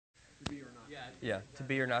Yeah, to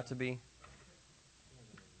be or not to be.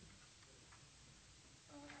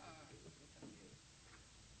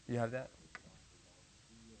 You have that?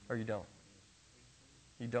 Or you don't?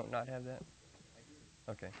 You don't not have that?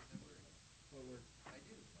 Okay. What word? I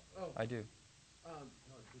do. Oh. I do. No,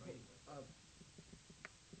 to be.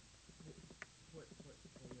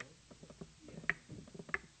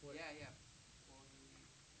 Yeah. Yeah.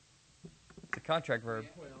 It's a contract verb.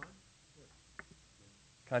 Yeah.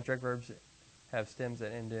 Contract verbs have stems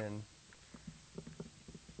that end in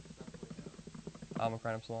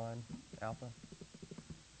omicron, epsilon, alpha.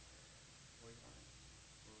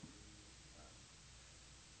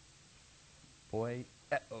 Boy,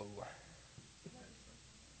 oh.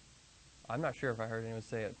 I'm not sure if I heard anyone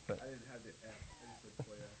say it, but I didn't have the F. I just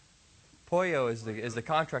said poio is the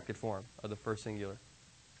contracted form of the first singular.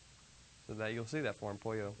 So that you'll see that form,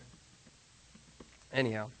 poio.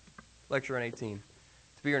 Anyhow, lecture on 18.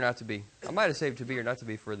 To be or not to be. I might have saved to be or not to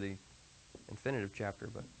be for the infinitive chapter,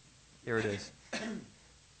 but here it is.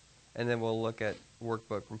 And then we'll look at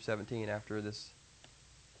workbook from 17 after this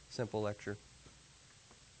simple lecture.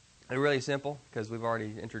 And really simple because we've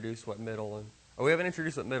already introduced what middle and we haven't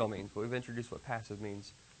introduced what middle means, but we've introduced what passive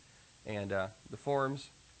means. And the forms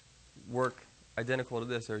work identical to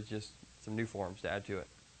this. There's just some new forms to add to it.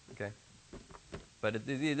 Okay. But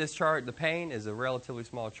this chart, the pane, is a relatively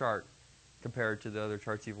small chart compared to the other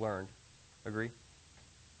charts you've learned. Agree?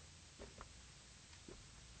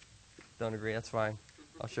 Don't agree? That's fine.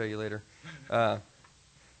 I'll show you later.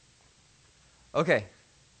 Okay.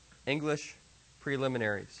 English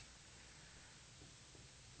preliminaries.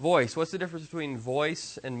 Voice. What's the difference between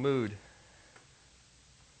voice and mood?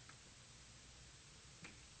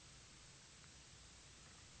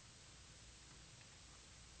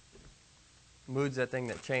 Mood's that thing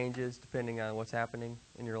that changes depending on what's happening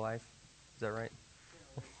in your life. Is that right?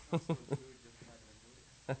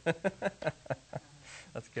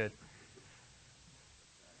 That's good.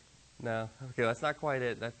 No. Okay, that's not quite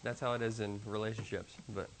it. That's how it is in relationships.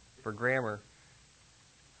 But for grammar,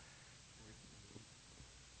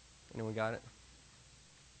 anyone got it?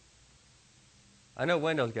 I know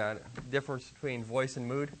Wendell's got it. Difference between voice and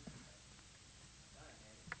mood?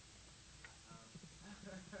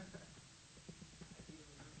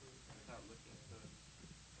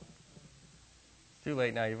 It's too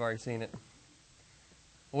late now. You've already seen it.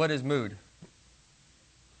 What is mood?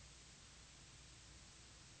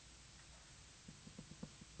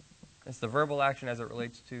 It's the verbal action as it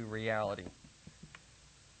relates to reality.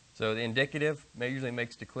 So the indicative usually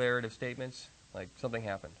makes declarative statements like something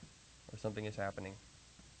happened or something is happening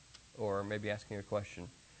or maybe asking a question.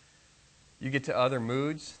 You get to other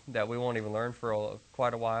moods that we won't even learn for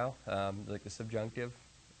quite a while, like the subjunctive.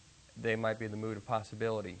 They might be the mood of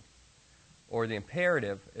possibility. Or the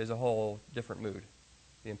imperative is a whole different mood.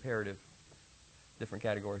 The imperative, different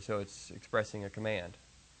category, so it's expressing a command.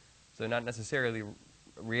 So not necessarily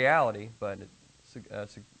reality, but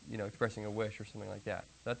it's, expressing a wish or something like that.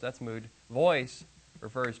 That's mood. Voice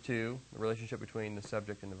refers to the relationship between the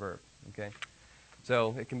subject and the verb. Okay,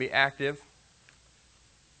 so it can be active.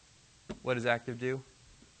 What does active do?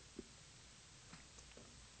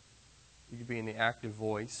 You could be in the active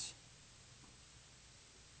voice.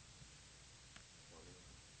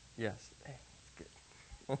 Yes. Hey, that's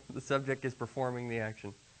good. The subject is performing the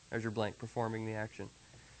action. There's your blank, performing the action.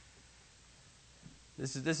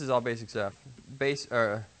 This is all basic stuff.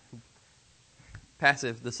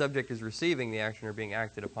 Passive, the subject is receiving the action or being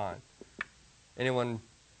acted upon. Anyone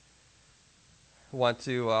want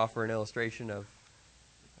to offer an illustration of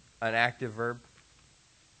an active verb?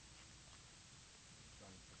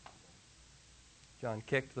 John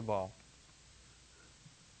kicked the ball.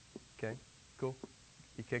 Okay, cool.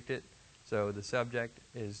 He kicked it. So the subject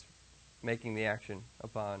is making the action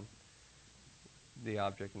upon the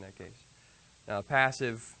object in that case. Now,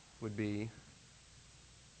 passive would be...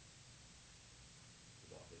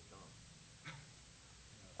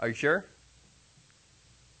 Are you sure?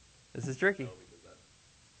 This is tricky.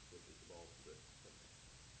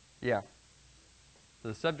 Yeah. So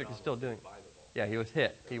the subject is still doing... Yeah, he was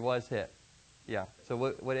hit. He was hit. Yeah. So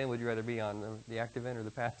what end would you rather be on, the active end or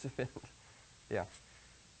the passive end? Yeah.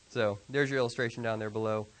 So there's your illustration down there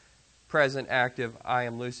below. Present, active, I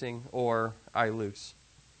am loosing, or I loose.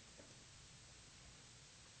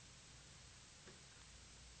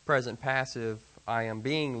 Present, passive, I am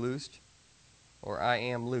being loosed, or I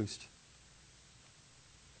am loosed.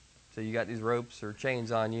 So you got these ropes or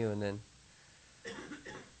chains on you, and then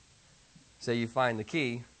say you find the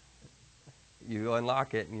key, you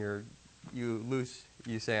unlock it, and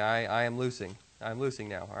you say, I am loosing. I'm loosing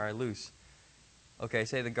now, or I loose. Okay,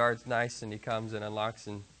 say the guard's nice and he comes and unlocks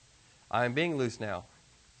and I'm being loose now.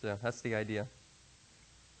 So that's the idea.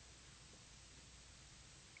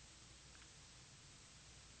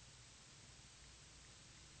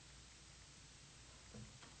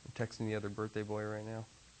 I'm texting the other birthday boy right now.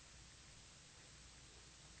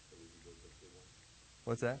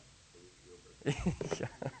 What's that? Yeah.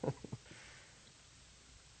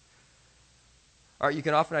 All right, you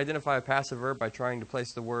can often identify a passive verb by trying to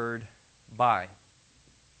place the word by,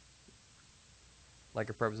 like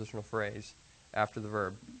a prepositional phrase, after the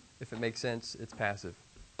verb. If it makes sense, it's passive.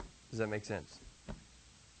 Does that make sense?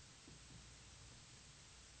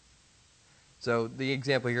 So the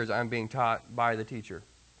example here is I'm being taught by the teacher.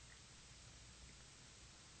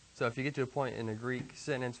 So if you get to a point in a Greek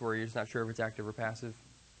sentence where you're just not sure if it's active or passive,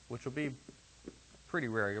 which will be pretty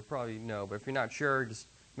rare, you'll probably know. But if you're not sure, just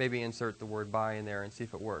maybe insert the word by in there and see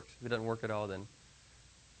if it works. If it doesn't work at all, then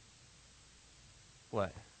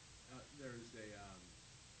what? There was a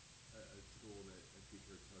tool that a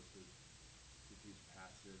teacher posted to teach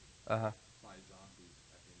passive by zombies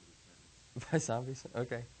at the end of the sentence. By zombies?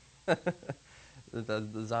 Okay.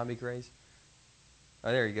 the zombie craze?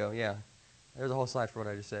 Oh, there you go, yeah. There's a whole slide for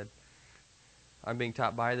what I just said. I'm being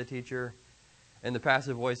taught by the teacher. In the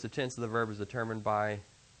passive voice, the tense of the verb is determined by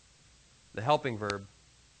the helping verb,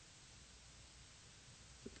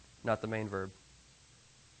 not the main verb.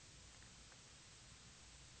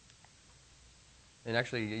 And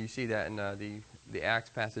actually, you see that in the Acts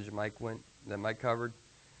passage that Mike covered.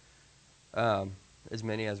 As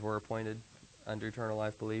many as were appointed unto eternal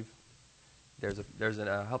life believe. There's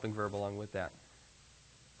a helping verb along with that.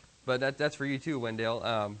 But that's for you too,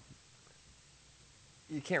 Wendell.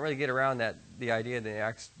 You can't really get around the idea that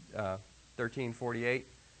Acts 13:48,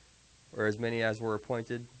 or as many as were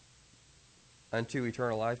appointed unto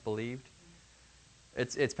eternal life believed.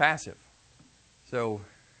 It's passive. So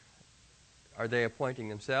are they appointing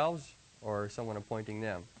themselves or someone appointing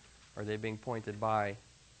them? Are they being pointed by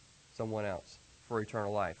someone else for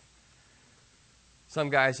eternal life? Some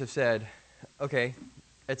guys have said, okay,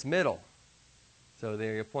 it's middle. So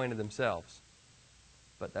they appointed themselves.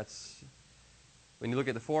 But when you look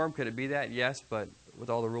at the form, could it be that? Yes, but with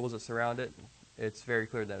all the rules that surround it, it's very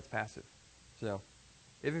clear that it's passive. So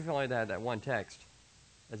if you only had that one text,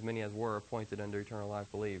 as many as were appointed under eternal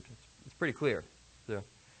life believed, it's pretty clear. So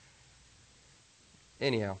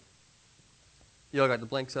anyhow, you all got the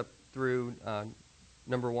blanks up through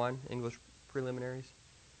number 1, English preliminaries.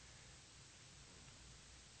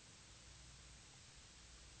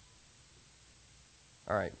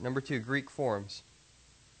 All right, number 2, Greek forms.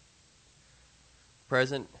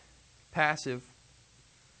 Present passive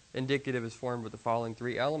indicative is formed with the following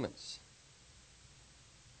 3 elements.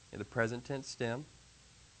 The present tense stem,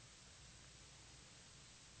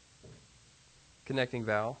 connecting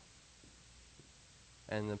vowel,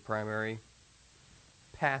 and the primary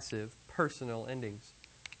passive personal endings.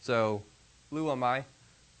 So, luamai,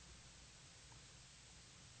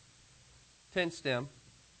 tense stem,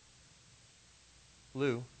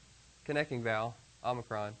 lu, connecting vowel,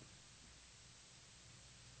 omicron,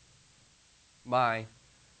 my,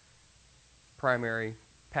 primary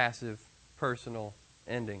passive personal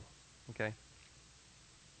ending. Okay?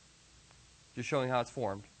 Just showing how it's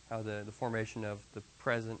formed, how the formation of the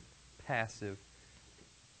present passive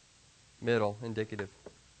middle indicative.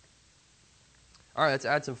 All right, let's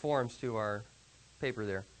add some forms to our paper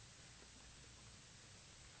there.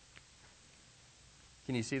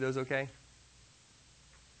 Can you see those okay?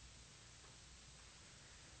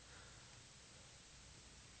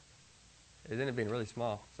 It ended up being really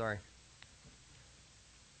small. Sorry.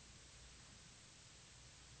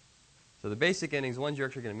 So the basic endings, ones you're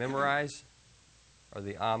actually going to memorize, are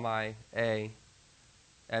the amai, a,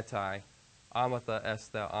 etai, amatha,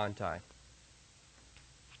 estha, antai.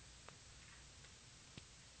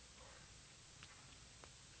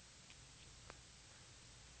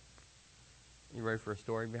 You ready for a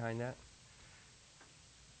story behind that?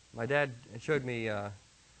 My dad showed me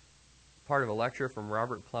part of a lecture from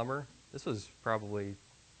Robert Plummer. This was probably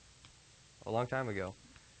a long time ago.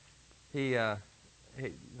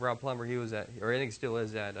 Rob Plummer, he was at, or I think he still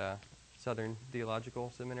is at Southern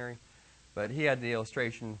Theological Seminary, but he had the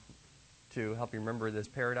illustration to help you remember this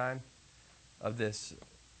paradigm of this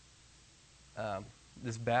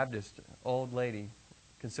Baptist old lady,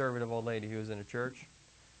 conservative old lady who was in a church,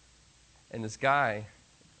 and this guy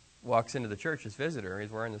walks into the church as visitor.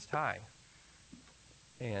 He's wearing this tie,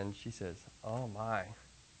 and she says, "Oh my,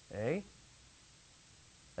 eh?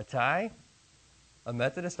 A tie? A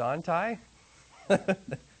Methodist on tie?"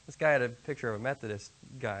 This guy had a picture of a Methodist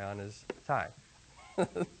guy on his tie.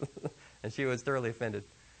 And she was thoroughly offended.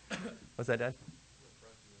 What's that, Dad?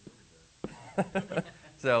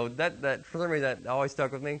 So that for some reason that always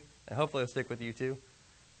stuck with me, and hopefully it'll stick with you too.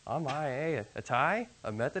 Am I a tie?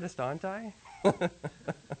 A Methodist on tie?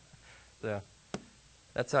 So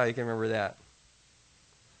that's how you can remember that.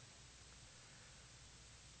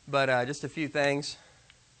 But just a few things.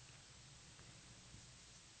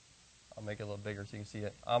 I'll make it a little bigger so you can see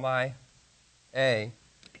it. Am I a,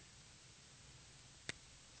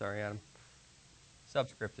 sorry Adam,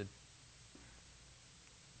 subscripted?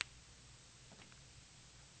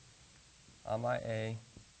 Am I a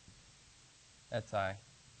etai?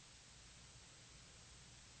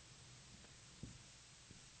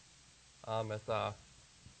 Ametha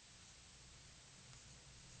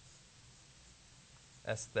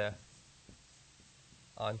este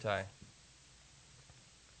anti.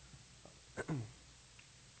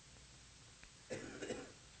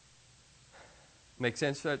 Make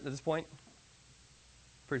sense at this point?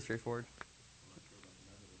 Pretty straightforward.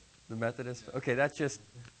 The Methodist? Okay, that's just,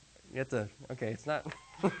 you have to, okay, it's not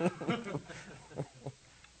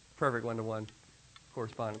perfect one-to-one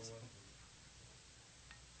correspondence.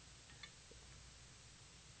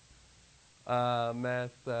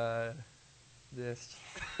 Methodist.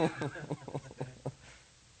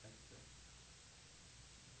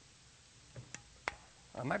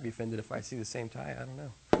 I might be offended if I see the same tie. I don't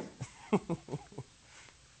know.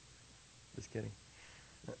 Just kidding.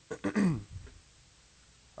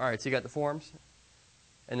 All right, so you got the forms,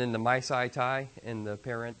 and then the mysai tie in the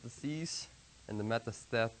parentheses, and the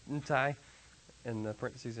metasthetai in the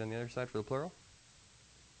parentheses on the other side for the plural.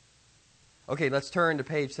 Okay, let's turn to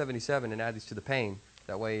page 77 and add these to the pane.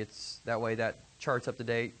 That way that chart's up to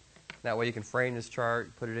date. That way you can frame this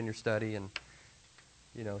chart, put it in your study, and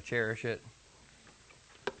cherish it.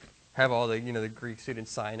 Have all the the Greek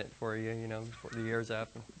students sign it for you, before the year's up.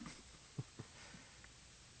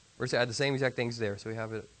 We're going to add the same exact things there, so we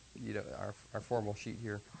have it, our formal sheet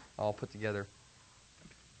here, all put together.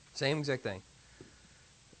 Same exact thing,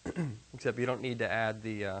 except you don't need to add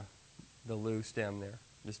the lu stem there.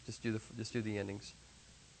 Just do the endings.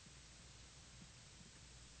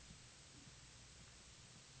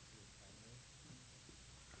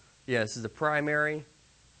 Yeah, this is the primary,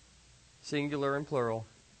 singular and plural,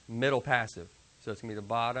 middle passive. So it's going to be the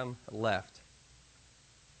bottom left.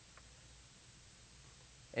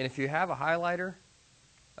 And if you have a highlighter,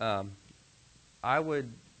 I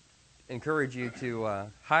would encourage you to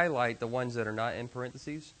highlight the ones that are not in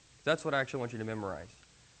parentheses. That's what I actually want you to memorize.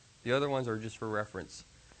 The other ones are just for reference.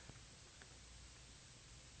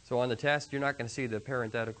 So on the test, you're not going to see the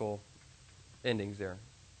parenthetical endings there.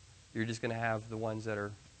 You're just going to have the ones that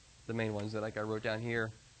are the main ones that I wrote down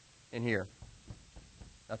here and here.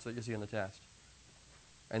 That's what you'll see on the test.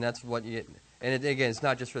 And that's what you, and again, it's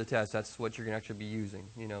not just for the test. That's what you're going to actually be using,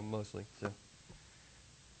 mostly. So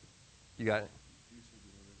you got it?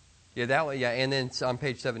 Yeah, that one, yeah. And then it's on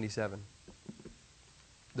page 77.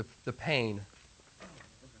 The pane.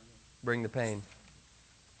 Bring the pane.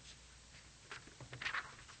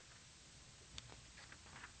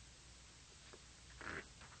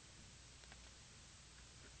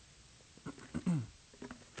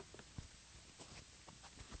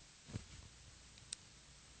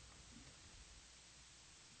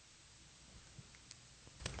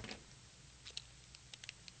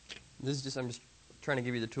 I'm just trying to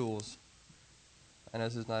give you the tools. I know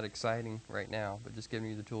this is not exciting right now, but just giving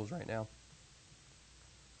you the tools right now.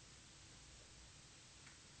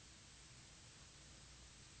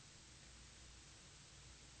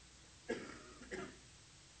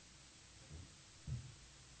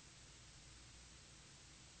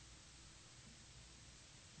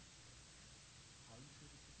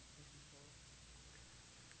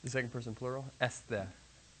 The second person plural? Este.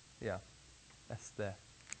 Yeah. Este.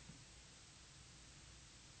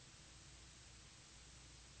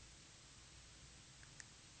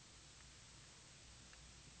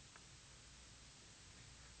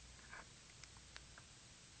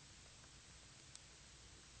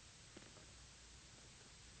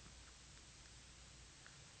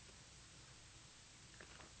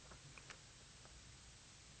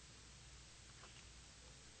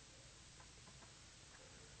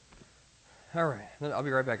 All right. I'll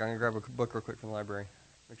be right back. I'm going to grab a book real quick from the library.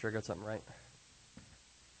 Make sure I got something right.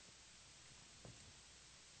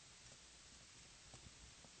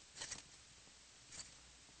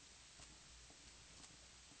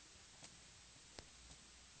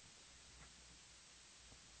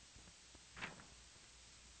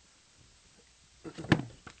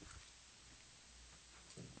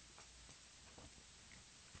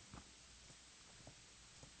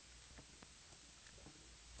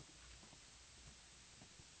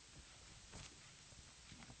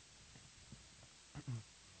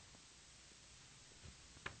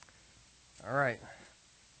 All right.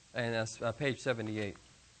 And that's page 78.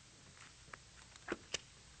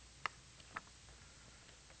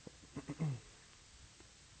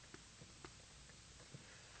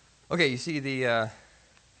 Okay, you see the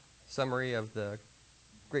summary of the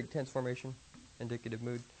Greek tense formation, indicative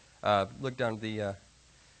mood. Look down at the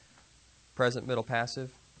present middle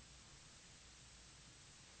passive.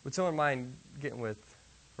 Would someone mind getting with,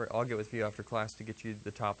 I'll get with you after class to get you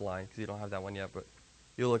the top line, because you don't have that one yet, but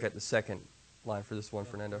you'll look at the second line for this one,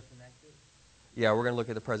 Fernando. Yeah, we're going to look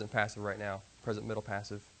at the present passive right now, present middle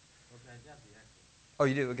passive. Okay, I got the active. Oh,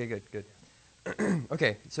 you do? Okay, good, good. Yeah.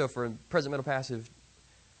 Okay, so for present middle passive,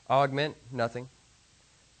 augment, nothing.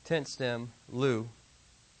 Tense stem, lu,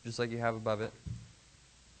 just like you have above it.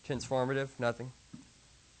 Tense formative, nothing.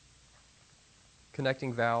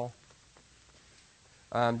 Connecting vowel.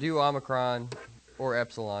 Do omicron or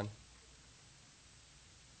epsilon.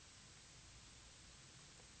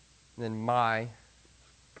 And then my.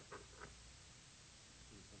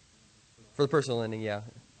 For the personal ending, yeah.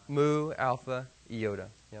 Mu, alpha, iota.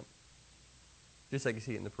 Yep. Just like you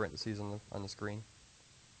see it in the parentheses on the screen.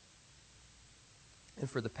 And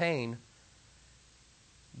for the pain,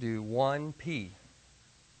 do 1p.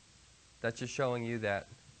 That's just showing you that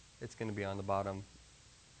it's going to be on the bottom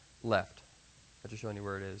left. That's just showing you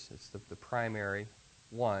where it is. It's the primary,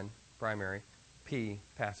 1, primary, p,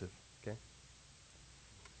 passive. Okay.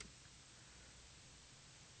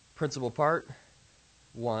 Principal part,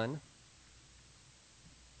 1.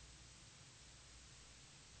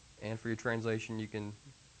 And for your translation, you can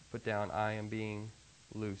put down I am being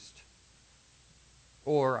loosed.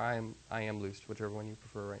 Or I am loosed, whichever one you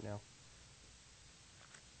prefer right now.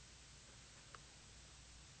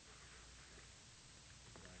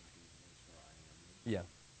 Yeah.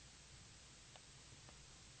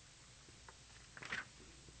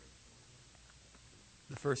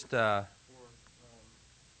 The first,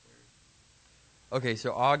 okay,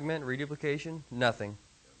 so augment, reduplication, nothing.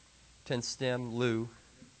 Tense stem, lu.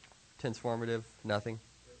 Tense formative, nothing.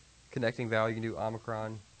 Connecting vowel, you can do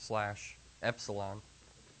omicron / epsilon.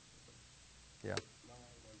 Yeah.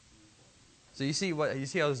 So you see how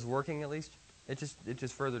this is working at least? It's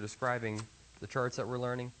just further describing the charts that we're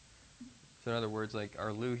learning. So in other words, like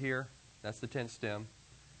our lu here, that's the tense stem.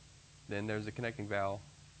 Then there's the connecting vowel,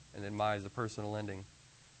 and then my is the personal ending.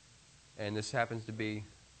 And this happens to be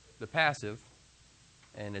the passive,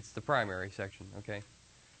 and it's the primary section, okay?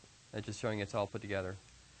 It's just showing it's all put together.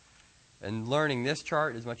 And learning this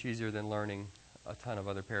chart is much easier than learning a ton of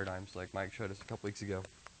other paradigms like Mike showed us a couple weeks ago.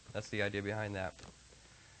 That's the idea behind that.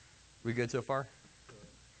 We good so far?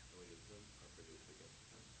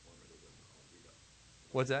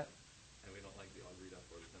 What's that? And we don't like the odd read up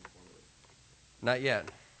or the tense formative. Not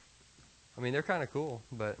yet. I mean, they're kind of cool,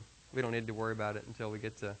 but we don't need to worry about it until we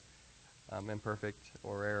get to imperfect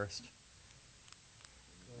or aorist.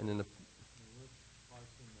 And then the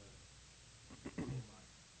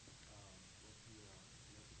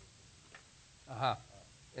aha.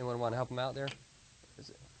 Anyone want to help them out there? Is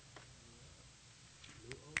it?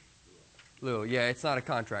 Luo. Yeah, it's not a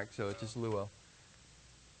contract, so it's just luo.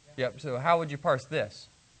 Yep. So how would you parse this?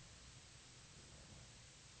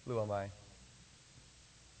 Luo mai.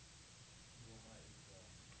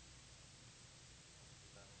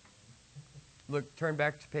 Look, turn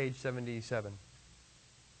back to page 77.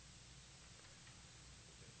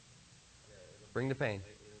 Bring the pain.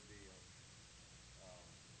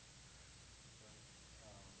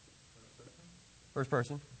 First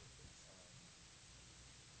person.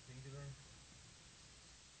 Singular.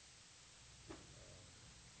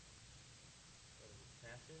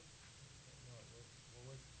 Passive. No, what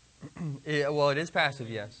was? Yeah, well, it is passive,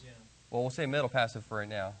 yes. Yeah. Well, we'll say middle passive for right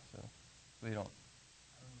now, so we don't.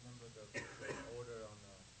 I don't remember the order on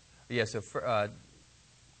the. Yeah, so for,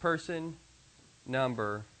 person,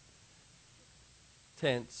 number,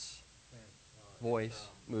 tense, voice,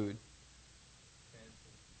 mood.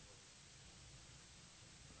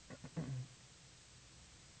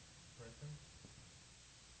 Present.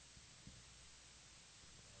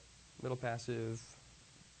 Middle passive,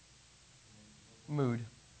 mood.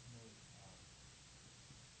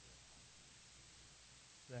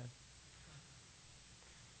 That.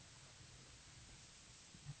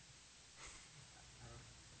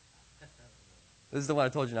 This is the one I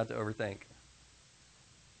told you not to overthink.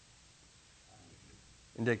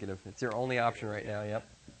 Indicative. It's your only option right now, yep.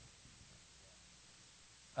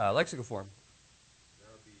 Lexical form.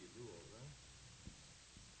 That would be luo,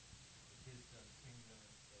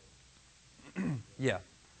 right? Yeah.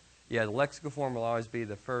 Yeah, the lexical form will always be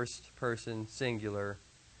the first person singular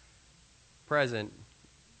present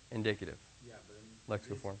indicative. Yeah, but in Lexical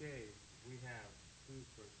this form. case, we have two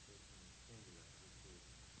first person singular, which is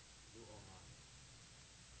luomai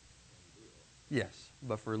and luo. Yes,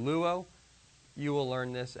 but for luo, you will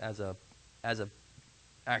learn this as a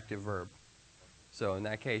active verb. So in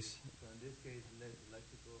that case, So in this case,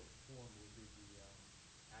 lexical form will be the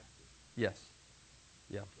active. yes.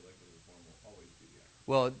 Yeah. The lexical form will always be the active.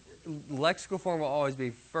 Well, lexical form will always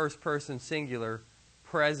be first person singular,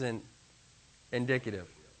 present, indicative.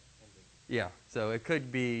 Yeah. So it could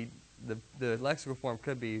be the lexical form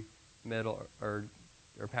could be middle or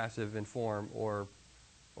passive in form or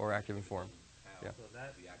active in form. Yeah. So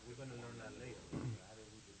that we're going to learn that later. How do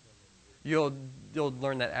we determine which? You'll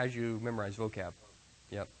learn that as you memorize vocab.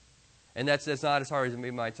 Yep. And that's not as hard as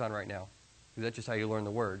it might sound right now, because that's just how you learn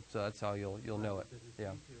the word. So that's how you'll know it. Because it's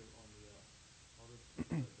Yeah. easier on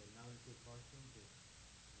the nominative parsing, because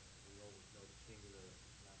we always know the singular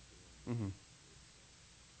masculine. Mhm.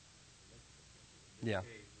 In Yeah. this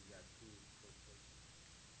case, we got two first person.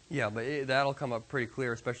 Yeah, but that'll come up pretty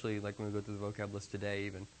clear, especially like when we go through the vocab list today.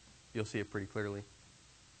 Even you'll see it pretty clearly.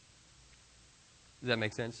 Does that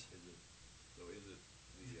make sense? Is it the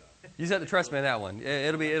You just have to trust me on that one.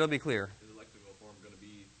 It'll be clear. is the lexical form going to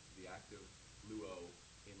be the active luo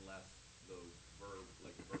unless the verb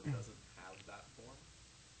doesn't have that form?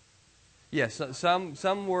 Yes,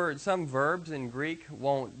 some verbs in Greek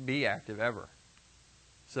won't be active ever.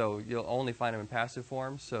 So you'll only find them in passive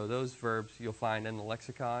form. So those verbs you'll find in the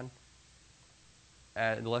lexicon,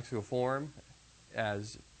 in the lexical form,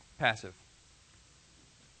 as passive.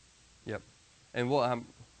 Yep. And we'll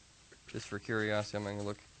just for curiosity, I'm going to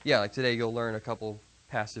look. Yeah, like today you'll learn a couple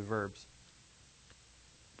passive verbs.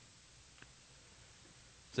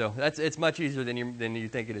 So it's much easier than you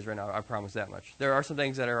think it is right now. I promise that much. There are some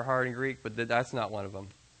things that are hard in Greek, but that's not one of them.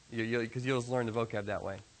 Because you'll just learn the vocab that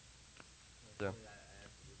way. So.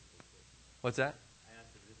 What's that? I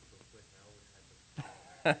asked a difficult question.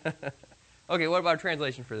 I always had to. Okay, what about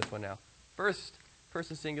translation for this one now? First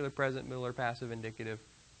person singular, present, middle, or passive, indicative.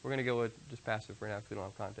 We're going to go with just passive for now because we don't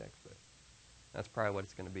have context, but that's probably what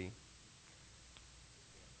it's going to be.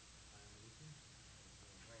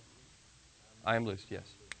 I am loosed, yes.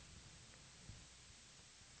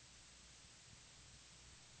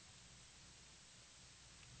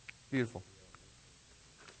 Beautiful.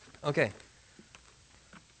 Okay.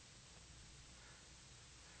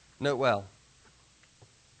 Note well.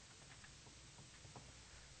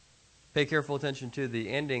 Pay careful attention to the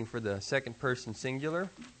ending for the second person singular.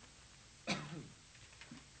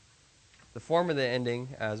 The form of the ending,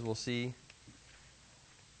 as we'll see,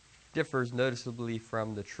 differs noticeably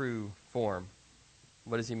from the true form.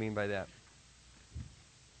 What does he mean by that?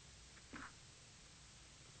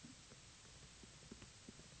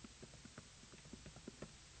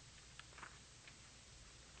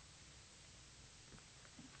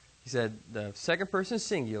 He said the second person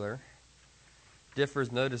singular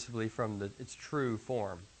differs noticeably from its true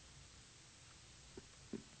form.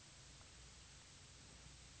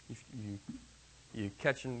 You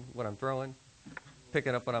catching what I'm throwing?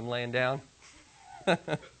 Picking up what I'm laying down?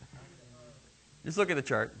 Just look at the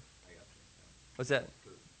chart. What's that?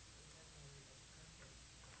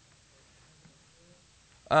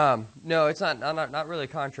 No, it's not really a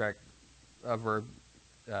contract verb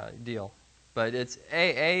deal. But it's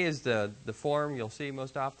A is the form you'll see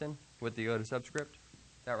most often with the to subscript.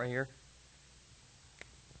 That right here.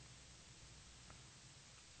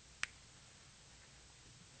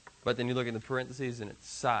 But then you look at the parentheses and it's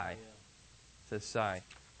psi. It says psi.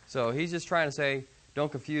 So he's just trying to say,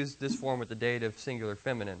 don't confuse this form with the dative singular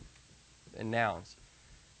feminine in nouns.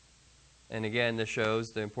 And again, this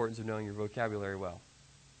shows the importance of knowing your vocabulary well.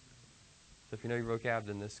 So if you know your vocab,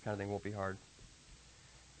 then this kind of thing won't be hard.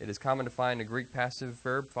 It is common to find a Greek passive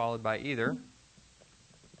verb followed by either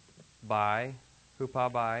by,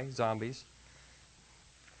 hupa by, zombies.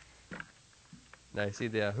 Now you see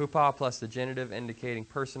the hupa plus the genitive indicating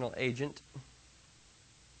personal agent.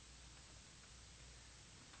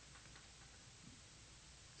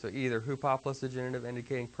 So either hupa plus the genitive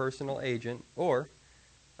indicating personal agent or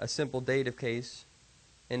a simple dative case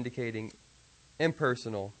indicating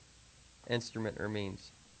impersonal instrument or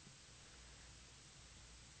means.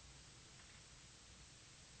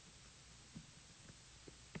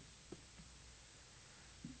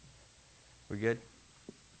 We good?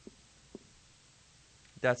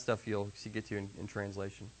 That stuff you'll get to in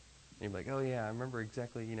translation. And you'll be like, oh yeah, I remember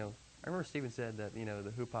exactly, I remember Stephen said that, the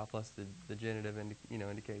hupa plus the genitive,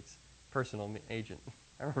 indicates personal agent.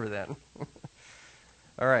 I remember that.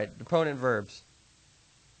 All right, deponent verbs.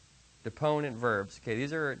 Deponent verbs. Okay,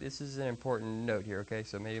 this is an important note here, okay?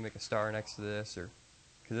 So maybe make a star next to this, or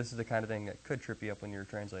because this is the kind of thing that could trip you up when you're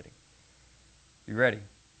translating. You ready?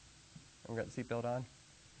 Everyone got the seatbelt on?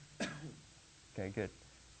 Okay, good.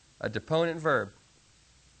 A deponent verb.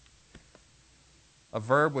 A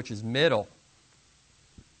verb which is middle.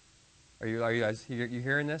 Are you guys you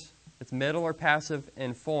hearing this? It's middle or passive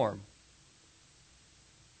in form,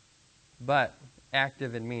 but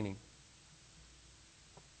active in meaning.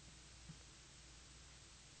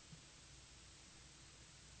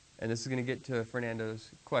 And this is going to get to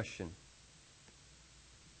Fernando's question.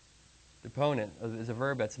 Deponent is a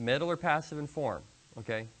verb that's middle or passive in form.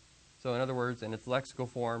 Okay? So in other words, in its lexical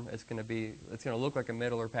form, it's going to look like a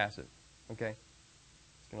middle or passive. Okay?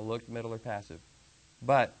 It's going to look middle or passive.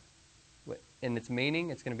 But in its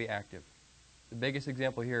meaning, it's going to be active. The biggest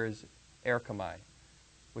example here is erchomai,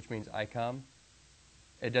 which means I come.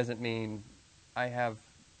 It doesn't mean I have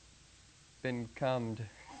been cummed.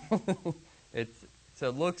 So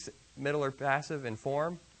it looks middle or passive in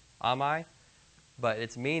form, amai, but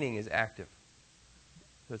its meaning is active.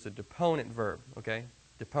 So it's a deponent verb, okay?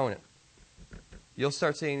 Deponent. You'll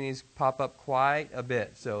start seeing these pop up quite a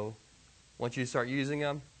bit. So once you start using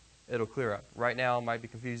them, it'll clear up. Right now it might be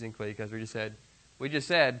confusing because we just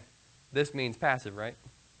said this means passive, right?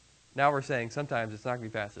 Now we're saying sometimes it's not going to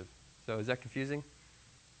be passive. So is that confusing?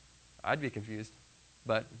 I'd be confused.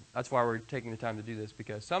 But that's why we're taking the time to do this,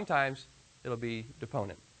 because sometimes it'll be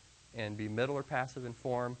deponent and be middle or passive in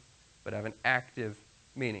form, but have an active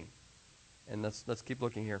meaning. And let's keep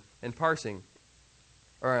looking here. In parsing,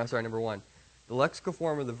 number one. The lexical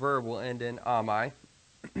form of the verb will end in amai.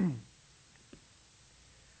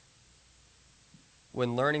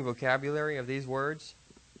 When learning vocabulary of these words,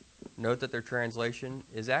 note that their translation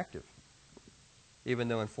is active, even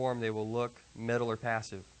though in form they will look middle or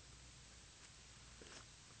passive.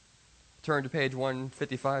 Turn to page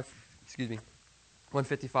 155.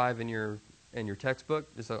 155 in your textbook.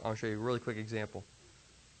 I'll show you a really quick example.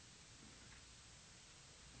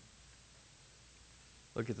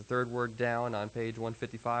 Look at the third word down on page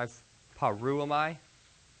 155. Paruamai.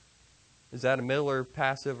 Is that a middle or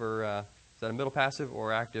passive, or passive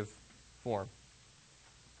or active form?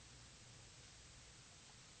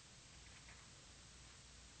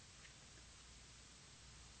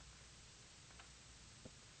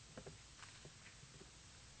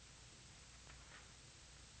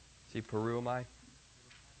 See, paruamai?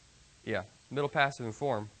 Yeah, middle passive in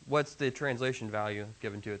form. What's the translation value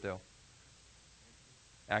given to it, though?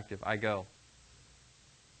 Active. I go.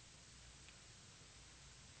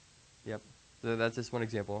 Yep. So that's just one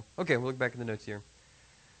example. Okay, we'll look back at the notes here.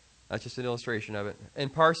 That's just an illustration of it. In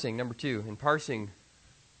parsing, number two. In parsing,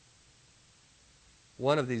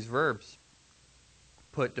 one of these verbs,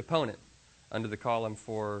 put deponent under the column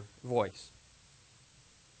for voice.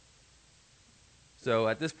 So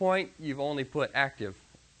at this point, you've only put active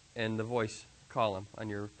in the voice column on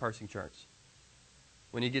your parsing charts.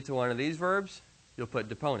 When you get to one of these verbs, you'll put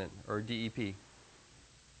deponent, or DEP.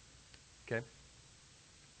 Okay?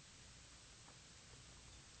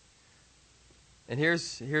 And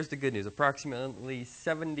here's the good news. Approximately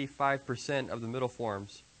 75% of the middle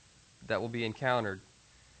forms that will be encountered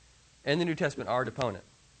in the New Testament are deponent.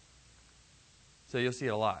 So you'll see it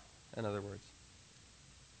a lot, in other words.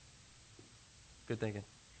 Good thinking.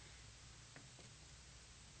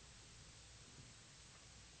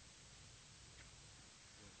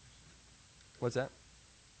 What's that?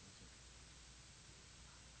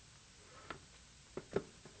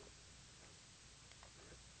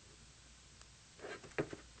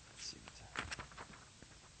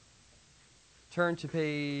 Turn to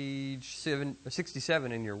page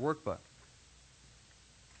 67 in your workbook.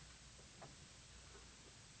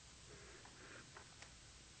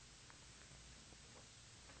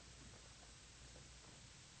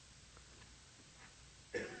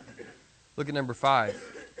 Look at number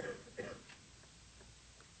 5.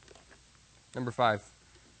 Number 5.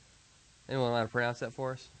 Anyone want to pronounce that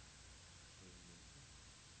for us?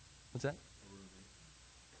 What's that?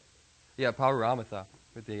 Yeah, Pauramatha,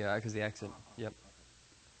 with the because the accent. Yep.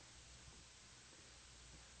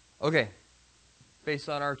 Okay. Based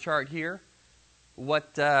on our chart here,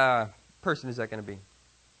 what person is that going to be?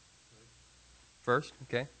 First.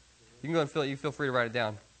 Okay. You can go and feel free to write it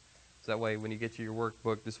down. So that way, when you get to your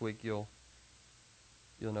workbook this week, you'll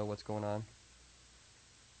know what's going on.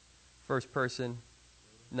 First person,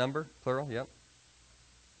 number, plural. Yep.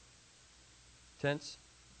 Tense.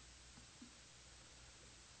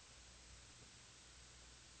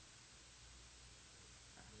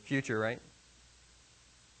 Future, right?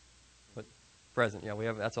 What? Present. Yeah, we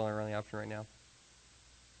have. That's our only option right now.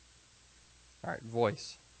 All right.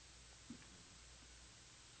 Voice.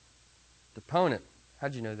 Deponent.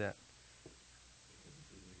 How'd you know that?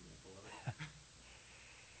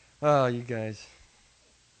 Oh, you guys.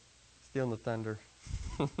 Stealing the thunder.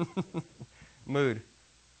 Mood.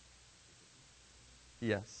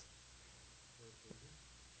 Yes.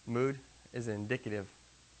 Mood is indicative.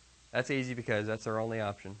 That's easy because that's our only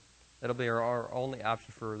option. That'll be our only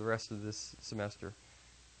option for the rest of this semester.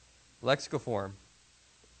 Lexical form.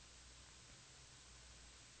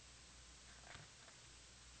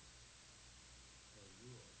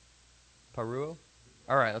 Paruo?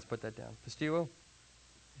 All right, let's put that down. Pistuo?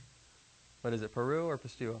 What is it, Peru or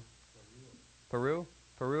Pistuo? Peru?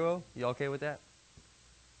 Peruo? You okay with that?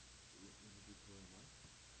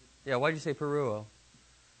 Yeah, why'd you say Peruo?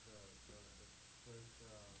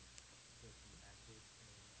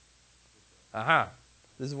 Aha.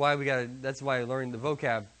 This is why that's why learning the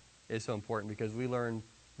vocab is so important, because we learn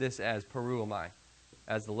this as Peruomai,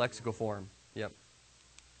 as the lexical form. Yep.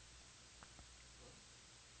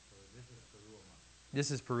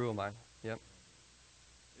 This is Peruomai. Yep.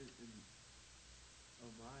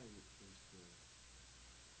 Omai is the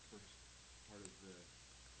first part of the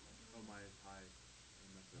Omai is high,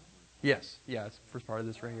 and that's the one. Yes. Yeah, it's the first part of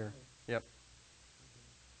this right here. Yep.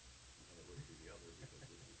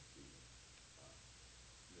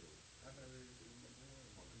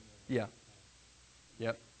 Yeah.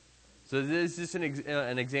 Yep. So this is just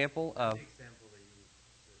an example of.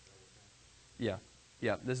 Yeah.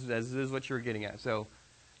 Yeah. This is what you were getting at. So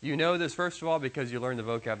you know this first of all because you learned the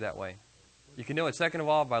vocab that way. You can know it second of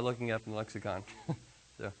all by looking it up in the lexicon.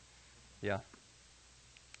 So, yeah.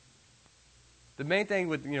 The main thing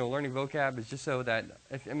with learning vocab is just so that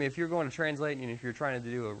if you're going to translate and if you're trying to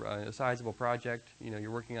do a sizable project,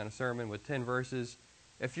 you're working on a sermon with 10 verses.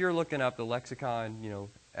 If you're looking up the lexicon,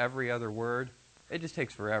 every other word, it just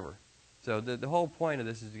takes forever. So the whole point of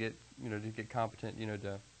this is to get competent,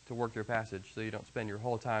 to work through a passage, so you don't spend your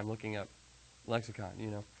whole time looking up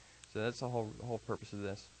lexicon. So that's the whole purpose of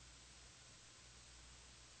this.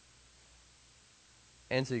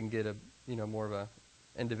 And so you can get a more of a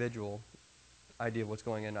individual idea of what's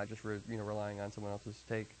going on, not just relying on someone else's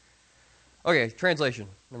take. Okay, translation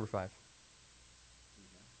number 5.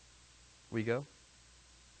 We go.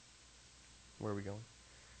 Where are we going?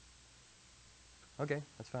 Okay,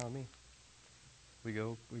 that's fine with me. We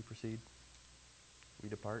go. We proceed. We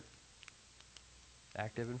depart.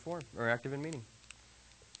 Active in form or active in meaning.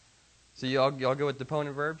 So y'all go with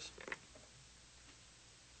deponent verbs.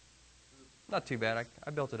 Not too bad.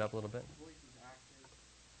 I built it up a little bit. Voice is active.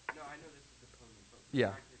 No, I know this is deponent, but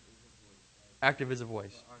Yeah. active is a voice. Right? Active is a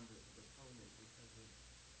voice. But on the deponent, because it's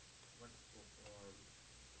lexical form,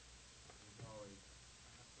 is always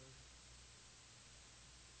passive.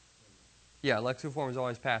 Yeah, lexical form is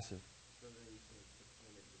always passive. So then you say it's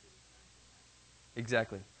deponent because it's active.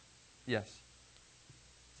 Exactly. Yes.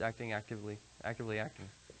 It's acting actively acting.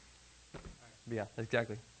 Yeah,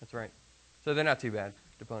 exactly. That's right. So they're not too bad.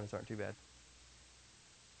 Deponents aren't too bad.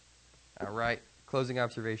 All right. Closing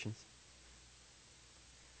observations.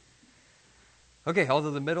 Okay,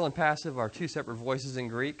 although the middle and passive are two separate voices in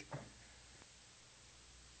Greek,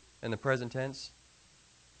 in the present tense,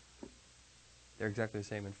 they're exactly the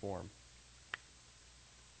same in form.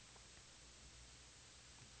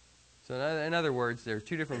 So in other words, there are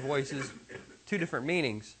two different voices, two different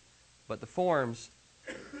meanings, but the forms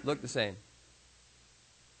look the same.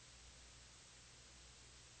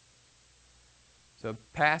 So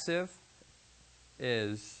passive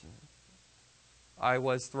is I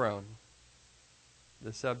was thrown.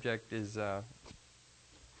 The subject is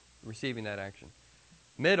receiving that action.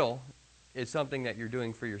 Middle is something that you're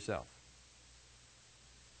doing for yourself.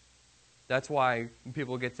 That's why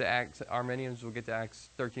people get to Acts, Armenians will get to Acts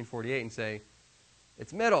 13:48 and say,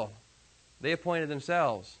 it's middle. They appointed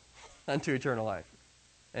themselves unto eternal life.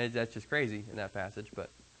 And that's just crazy in that passage, but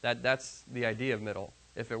that's the idea of middle.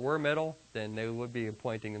 If it were middle, then they would be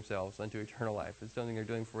appointing themselves unto eternal life. It's something they're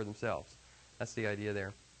doing for themselves. That's the idea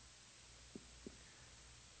there.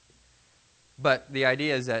 But the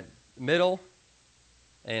idea is that middle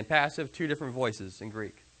and passive, two different voices in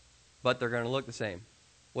Greek, but they're going to look the same.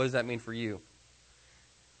 What does that mean for you?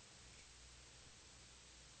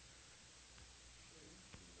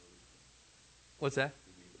 What's that?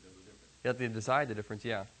 You have to decide the difference,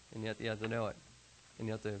 yeah. And you have to know it. And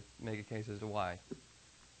you have to make a case as to why.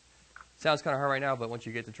 Sounds kind of hard right now, but once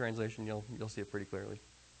you get to translation, you'll see it pretty clearly.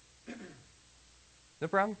 No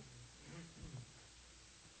problem?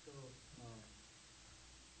 So,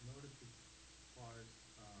 in order to parse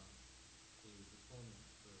a deponent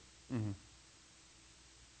verb, Mm-hmm.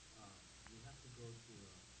 we have to go to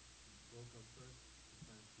vocab first to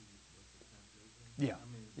try and see what's the translation. Yeah. I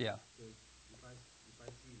mean, Yeah. because if I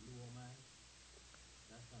see luomai,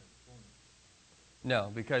 that's not a deponent.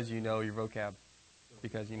 No, because you know your vocab. So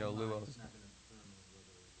Because you know online, luos. it's not going to determine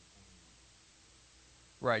whether it's a deponent.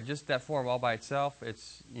 Right, just that form all by itself,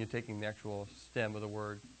 it's you taking the actual stem of the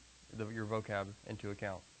word, your vocab, into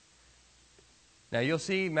account. Now you'll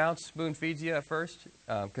see Mount spoon feeds you at first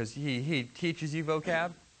because he teaches you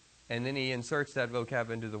vocab, and then he inserts that vocab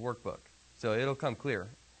into the workbook. So it'll come clear.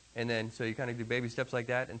 And then so you kind of do baby steps like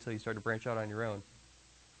that until you start to branch out on your own.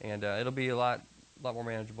 And it'll be a lot more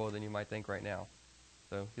manageable than you might think right now.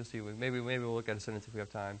 So you'll see. Maybe we'll look at a sentence if we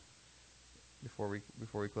have time before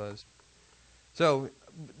we close. So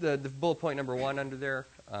the bullet point number 1 under there,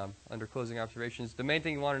 under closing observations, the main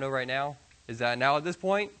thing you want to know right now is that now at this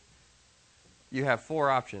point, you have 4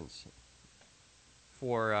 options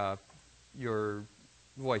for your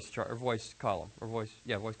voice column.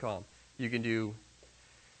 You can do,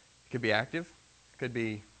 it could be active, could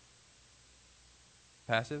be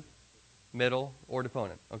passive, middle, or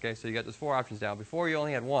deponent. Okay, so you got those 4 options now. Before you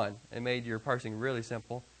only had 1. It made your parsing really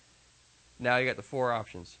simple. Now you got the 4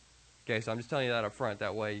 options. Okay, so I'm just telling you that up front.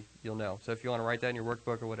 That way you'll know. So if you want to write that in your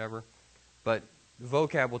workbook or whatever, but the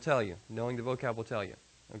vocab will tell you. Knowing the vocab will tell you.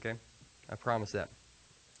 Okay, I promise that.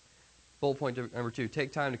 Bullet point number 2,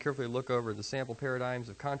 take time to carefully look over the sample paradigms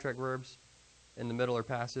of contract verbs in the middle or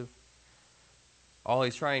passive. All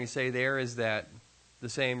he's trying to say there is that the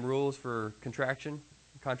same rules for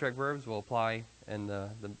contract verbs will apply in the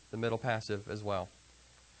middle passive as well.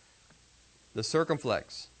 The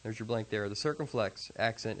circumflex, there's your blank there, the circumflex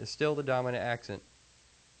accent is still the dominant accent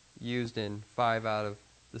used in 5 out of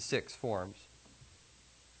the 6 forms.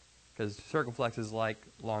 Because circumflex is like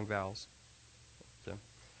long vowels. So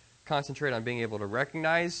concentrate on being able to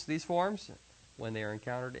recognize these forms when they are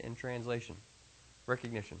encountered in translation.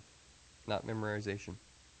 Recognition, not memorization.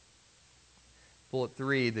 Bullet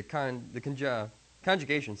 3, the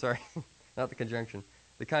conjugation, sorry, not the conjunction.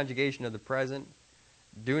 The conjugation of the present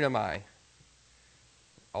dunamai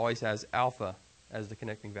always has alpha as the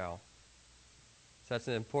connecting vowel. So that's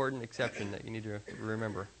an important exception that you need to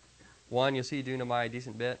remember. 1, you'll see dunamai a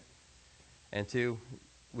decent bit. And 2,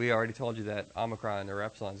 we already told you that omicron or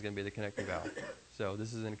epsilon is going to be the connecting vowel. So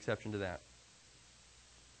this is an exception to that.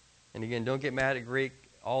 And again, don't get mad at Greek.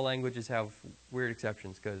 All languages have weird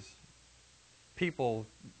exceptions because people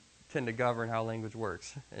tend to govern how language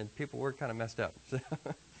works. And we're kind of messed up. So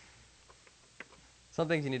some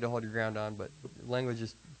things you need to hold your ground on, but language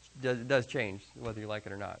does change, whether you like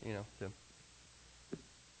it or not. So.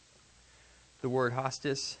 The word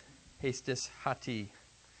hastis, hati,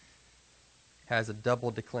 has a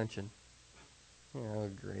double declension. Oh,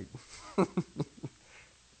 great.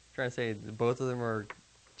 Trying to say both of them are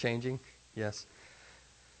changing? Yes.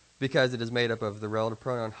 Because it is made up of the relative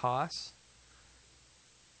pronoun has.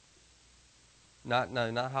 Not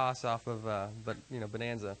has off of,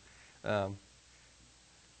 bonanza.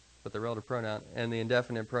 But the relative pronoun and the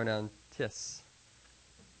indefinite pronoun tis.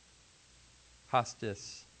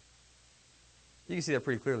 Hastis. You can see that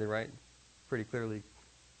pretty clearly, right? Pretty clearly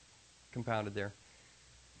compounded there.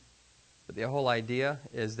 But the whole idea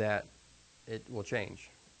is that it will change.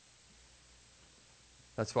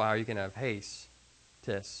 That's why you can have haste,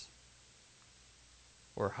 tis,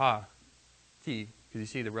 or ha, ti, because you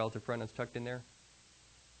see the relative pronouns tucked in there.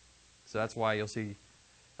 So that's why you'll see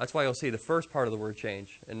the first part of the word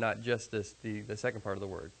change and not just the second part of the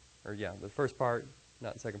word. Or the first part,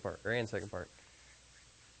 not the second part, and second part.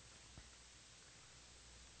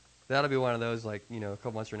 That'll be one of those, a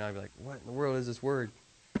couple months from now, I'll be like, what in the world is this word?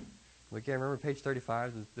 Like, yeah, remember page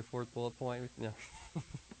 35, the 4th bullet point? No.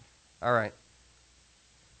 All right.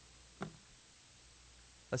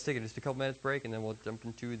 Let's take just a couple minutes break, and then we'll jump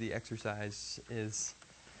into the exercise.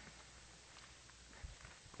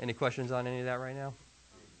 Any questions on any of that right now?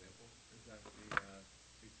 Example? Is that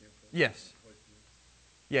the example? Yes.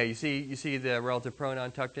 Yeah, you see the relative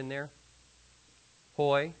pronoun tucked in there?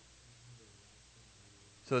 Hoi.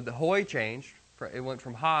 So the hoi changed. It went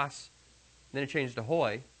from has, then it changed to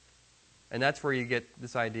hoi. And that's where you get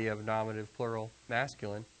this idea of nominative plural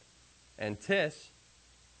masculine. And tis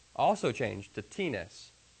also changed to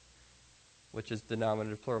tines, which is the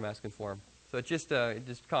nominative plural masculine form. So it just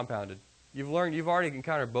compounded. You've already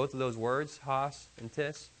encountered both of those words, has and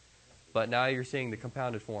tis, but now you're seeing the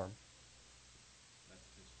compounded form. That's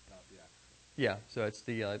just without the accent. Yeah, so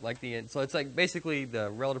it's so it's like basically the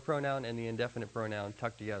relative pronoun and the indefinite pronoun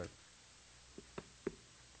tucked together.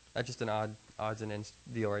 That's just an odds and ends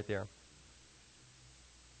deal right there.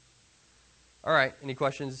 All right, any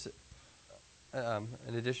questions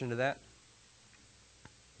in addition to that?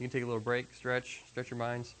 You can take a little break, stretch your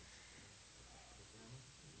minds.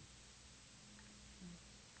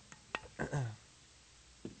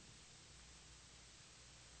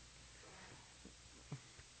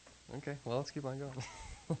 Okay, well, let's keep on going.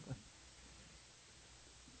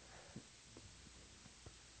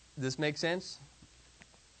 This make sense?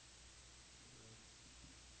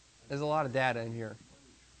 There's a lot of data in here.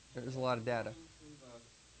 There's a lot of data.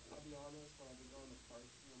 I'll be honest, when I've been going to parsing,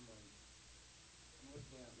 I'm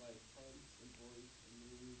looking at like tense and voice and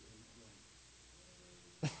mood, and I'm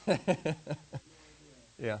like, no idea.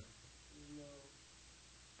 Yeah. You know,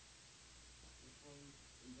 which one's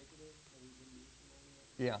indicative that we've been using all the other?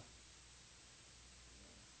 Yeah. Yeah.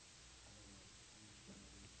 I don't know. I'm just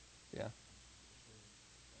struggling. Yeah. For sure.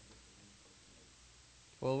 I guess we're gonna start to like.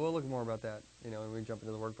 Well, we'll look more about that, when we jump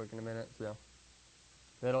into the workbook in a minute. So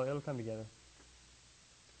it'll come together.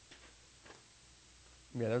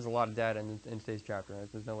 Yeah, there's a lot of data in today's chapter.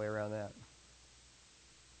 There's no way around that.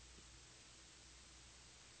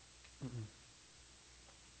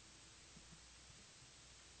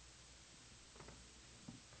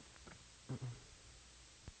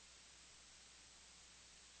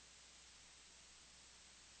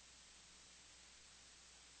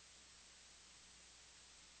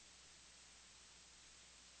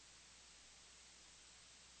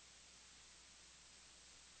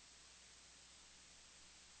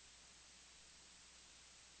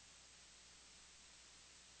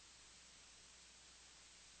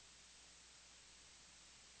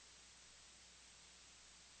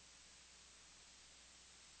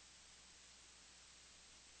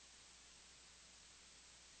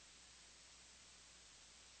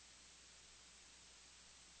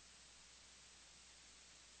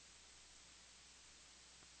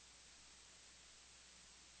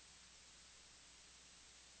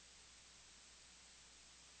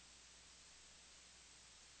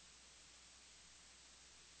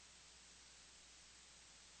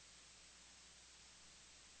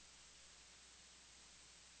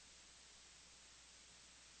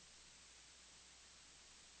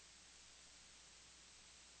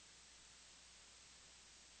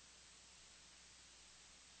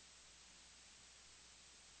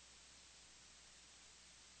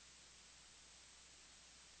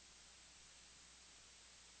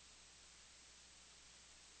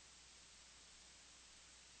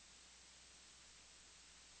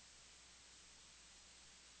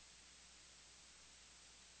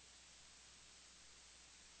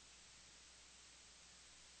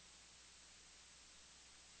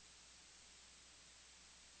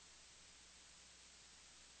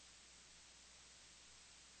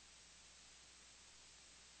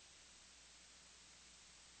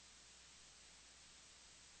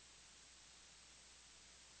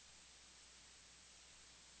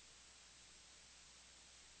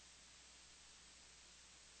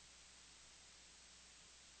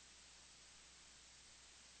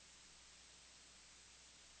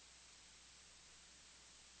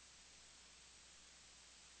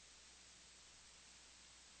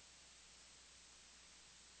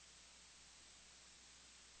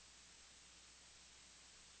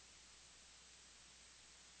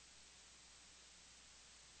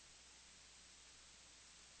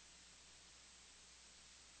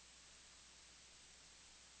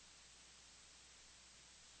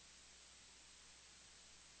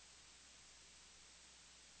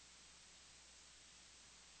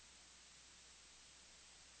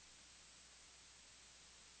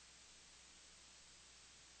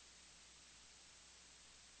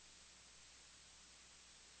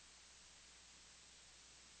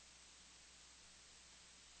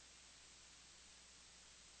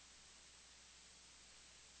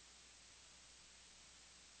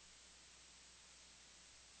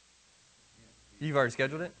 You've already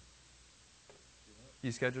scheduled it? Do what?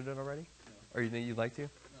 You scheduled it already? No. Or you think you'd like to? No,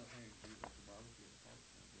 I was saying if the barbecue at the park's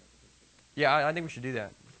gonna be up, let's get that. Yeah, I think we should do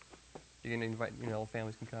that. You can invite, all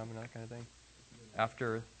families can come and that kind of thing.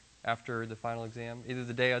 After the final exam, either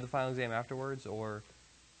the day of the final exam afterwards or,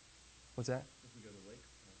 what's that? If we go to the lake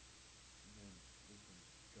park, and then we can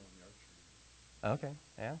go on the archery. Okay,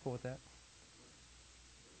 yeah, I'm cool with that.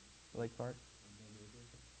 Lake Park. On Van Newberg.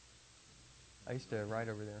 I used to ride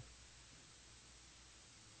over there.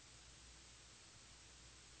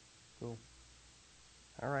 Cool.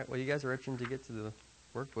 All right, well, you guys are itching to get to the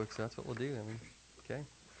workbook, so that's what we'll do. Okay.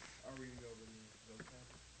 Are we gonna go over the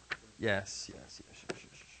vocab? Yes.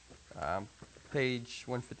 Page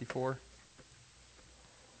 154.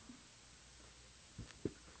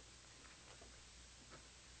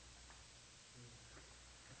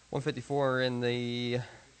 154 in the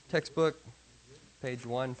textbook, page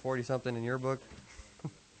 140 something in your book.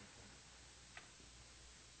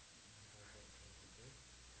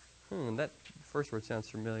 That first word sounds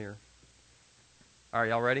familiar. All right,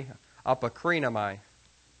 y'all ready? Apokrinamai.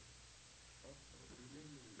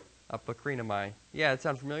 Apokrinomai. Yeah, it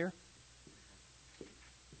sounds familiar?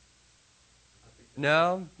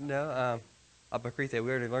 No. Apokrite, we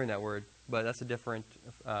already learned that word, but that's a different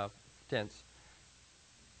tense.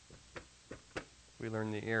 We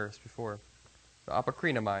learned the aorist before. So,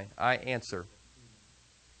 apokrinomai, I answer.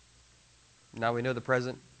 Now we know the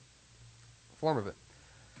present form of it.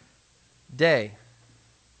 Day.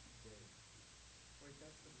 Wait,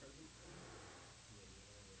 that's the present form?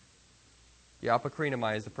 Yeah,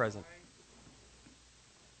 apokrinomai is the present.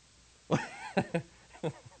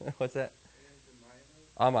 What's that?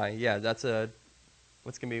 Amai, yeah, that's a,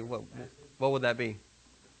 what's going to be, what would that be?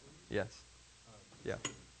 Yes. Yeah.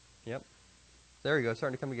 Yep. There we go,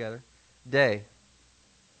 starting to come together. Day.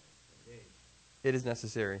 It is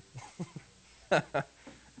necessary.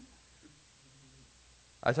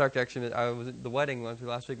 I talked actually, I was at the wedding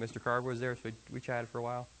last week, Mr. Carver was there, so we chatted for a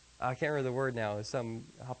while. I can't remember the word now, it's some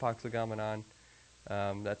hapaxogomenon,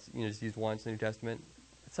 that's, just used once in the New Testament.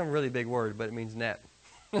 It's some really big word, but it means net.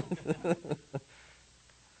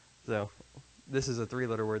 So, this is a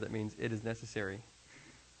 3-letter word that means it is necessary.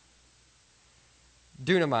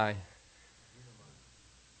 Dunamai.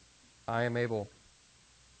 I am able.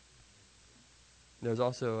 There's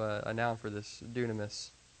also a noun for this,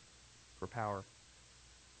 dunamis, for power.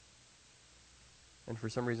 And for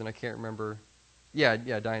some reason I can't remember. Yeah,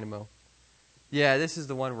 dynamo. Yeah, this is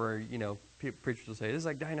the one where, preachers will say, this is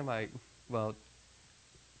like dynamite. Well,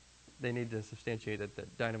 they need to substantiate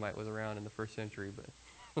that dynamite was around in the 1st century, but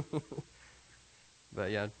but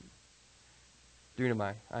yeah.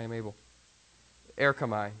 Dunamai, I am able.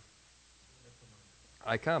 Erkamai,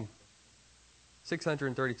 I come.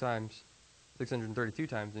 630 times, 632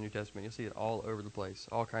 times in the New Testament. You'll see it all over the place,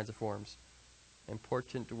 all kinds of forms.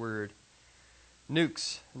 Important word.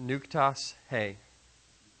 Nukes, nuktas, hey.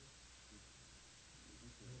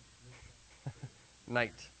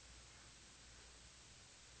 Night.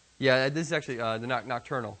 Yeah, this is actually the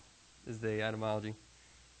nocturnal is the etymology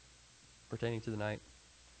pertaining to the night.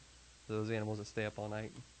 Those animals that stay up all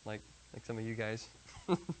night, like some of you guys.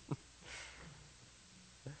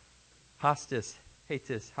 Hostis,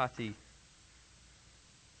 hatis, hati.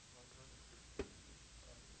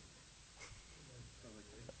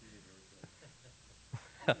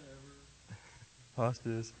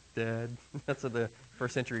 Hostis, dead. That's what the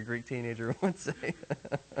 1st century Greek teenager would say.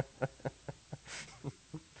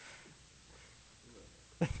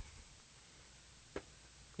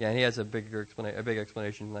 Yeah, and he has a big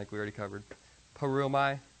explanation like we already covered.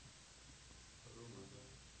 Parumai.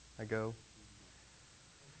 I go.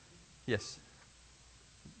 Yes.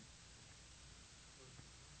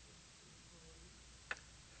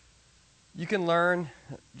 You can learn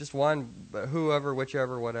just one, but whoever,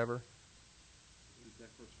 whichever, whatever. Does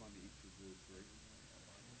that correspond to each of the 3?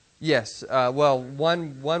 Yes. Well,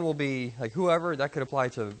 one will be like whoever. That could apply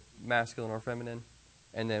to masculine or feminine.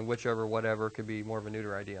 And then whichever, whatever could be more of a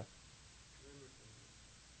neuter idea.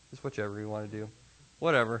 Just whichever you want to do.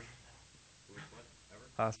 Whatever.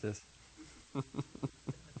 Hostis.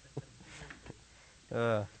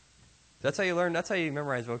 That's how you learn. That's how you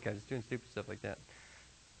memorize vocab. Just doing stupid stuff like that.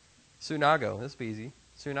 Sunago. This will be easy.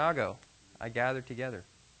 Sunago. I gather together.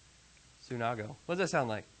 Sunago. What does that sound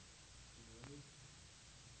like?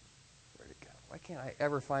 Where'd it go? Why can't I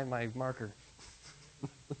ever find my marker?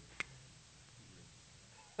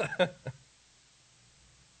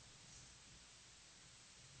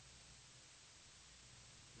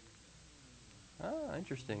 Oh,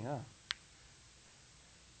 interesting, huh?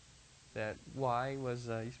 That Y was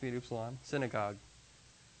used to be an upsilon. Synagogue.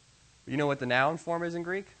 You know what the noun form is in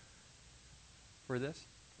Greek for this?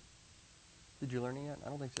 Did you learn it yet? I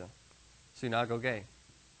don't think so. Synagoge.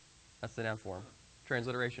 That's the noun form.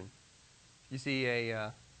 Transliteration. You see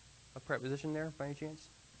a preposition there by any chance?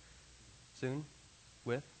 Soon?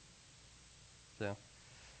 With? So,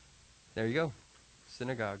 there you go.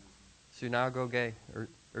 Synagogue. Synagoge. Or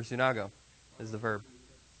synago is the verb.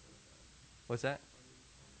 What's that?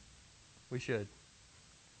 We should.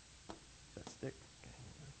 Does that stick? Okay.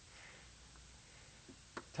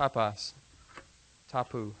 Tapas.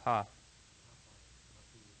 Tapu. Ha.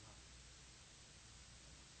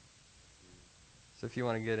 So if you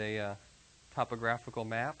want to get a topographical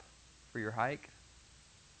map for your hike,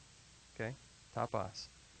 okay, tapas.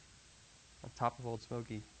 On top of Old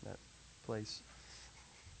Smoky, that place.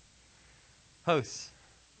 Hosts.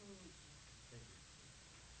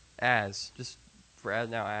 As. Just for as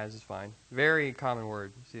now, as is fine. Very common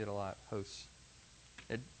word. You see it a lot. Hosts.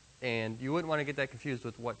 And you wouldn't want to get that confused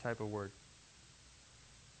with what type of word.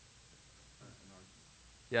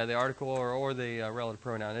 Yeah, the article or the relative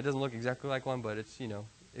pronoun. It doesn't look exactly like one, but it's,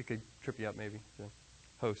 it could trip you up maybe. So,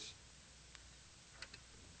 hosts.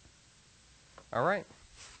 All right.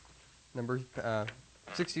 Number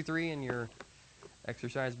 63 in your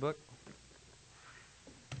exercise book.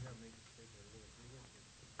 Yeah, make it take a little bigger.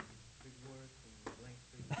 Big words and blank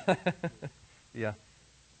spaces. Yeah.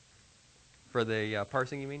 For the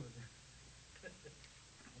parsing, you mean? I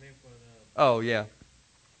mean for the. Oh, yeah.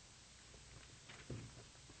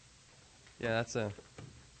 Yeah, that's an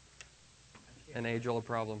age-old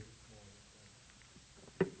problem.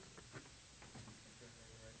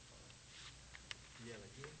 Yeah,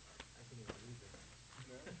 like me, I can't even read that.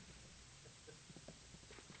 No?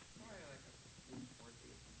 Probably like age 14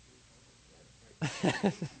 or 15 probably. Yeah,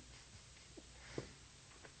 that's right.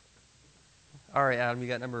 All right, Adam, you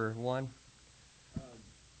got number 1?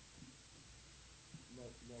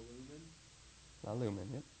 Lalumen. Lumen,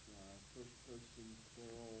 yep. First person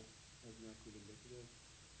plural present active indicative.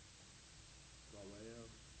 Laleo.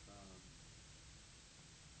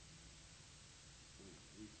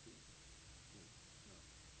 We speak. Wait, no.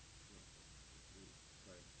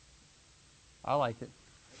 Sorry. I like it.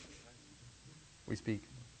 I think I We speak.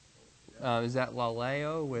 Yeah. Is that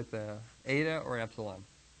laleo with eta or epsilon?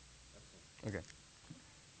 Excellent. Okay.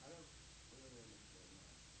 I don't really understand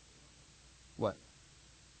that. What?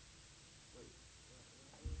 Wait,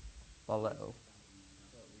 what? Laleo. I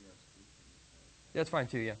thought we are speaking. Yeah, that's fine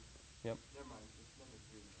too, yeah. Yep. Never mind. It's number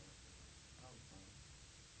 3 that I was thinking.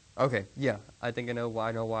 That was fine. Okay, yeah. I think I know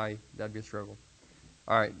why that'd be a struggle.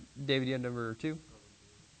 All right, David, you have number 2?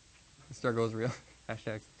 Struggle is real. Hashtags.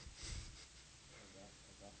 Agape.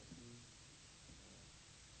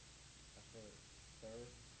 I put third,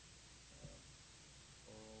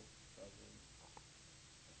 oral, present,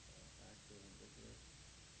 active, indicative,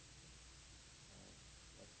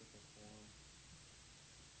 lexical form,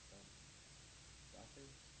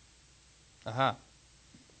 agape. Aha.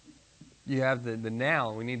 You have the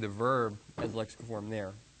noun. We need the verb as lexical form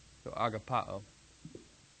there. So agapao.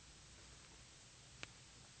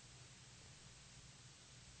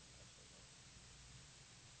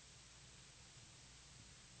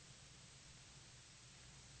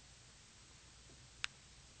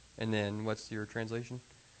 And then what's your translation?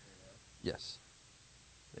 Yes.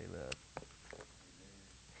 They love.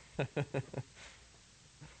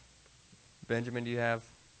 Benjamin, do you have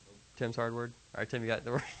Tim's hard word? All right, Tim, you got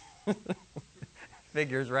the word.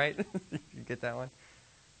 Figures, right? You get that one?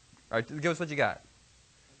 All right, give us what you got.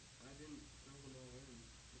 I didn't throw them all in.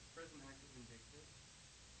 It's present active indicative.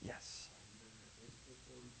 Yes. And lexical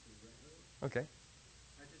form to reo. Okay.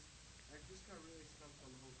 I just got really stumped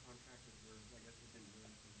on the whole contracted verbs. I guess it didn't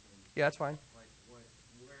really sink in. Yeah, that's fine. Like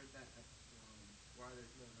where's that epsilon? Why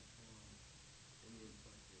there's no epsilon in the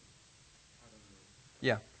inflected? I don't know.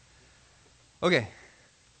 Yeah. Okay.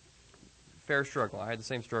 Fair struggle. I had the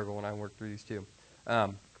same struggle when I worked through these two.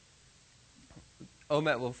 Well,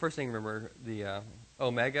 first thing, remember, the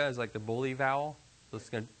omega is like the bully vowel. So it's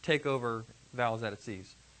going to take over vowels that it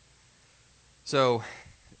sees. So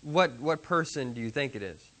what person do you think it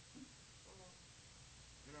is? Well,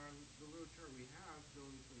 in the little chart we have, the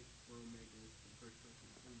only place for omega is the first person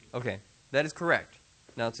singular. Okay, that is correct.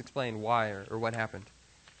 Now let's explain why or what happened.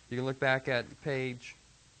 You can look back at page,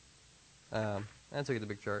 let's look at the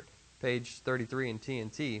big chart, page 33 in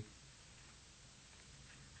TNT.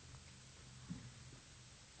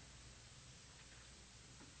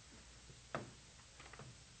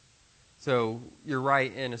 So you're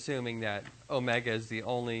right in assuming that omega is the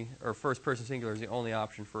only, or first person singular is the only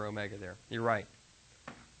option for omega there. You're right.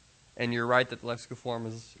 And you're right that the lexical form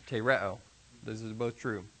is te reo. Those are both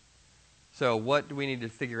true. So what do we need to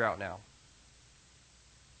figure out now?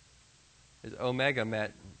 Is omega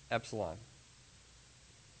met epsilon?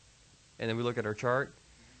 And then we look at our chart,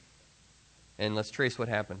 and let's trace what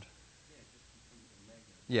happened. Yeah, it just becomes omega.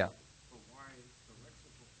 Yeah. But why is the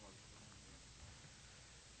lexical form still omega?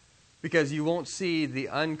 Because you won't see the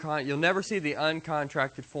you'll never see the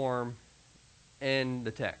uncontracted form in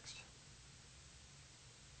the text.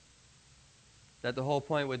 That the whole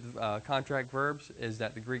point with contract verbs is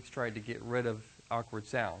that the Greeks tried to get rid of awkward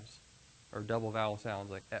sounds or double vowel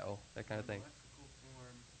sounds like uh-oh, that kind of thing. The lexical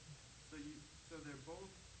form. So they're both.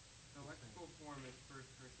 The lexical form is first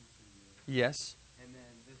person singular. Yes. And then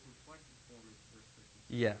this inflected form is first person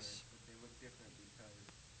singular. Yes. But they look different because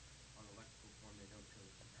on the lexical form they don't show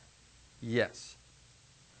the contraction. Yes.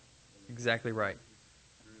 Exactly right.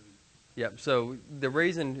 Really. Yep. So the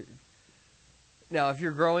reason now, if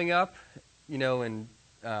you're growing up, you know, in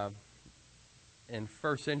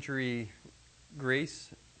first century Greece,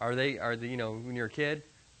 are the you know, when you're a kid,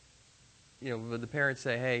 you know, would the parents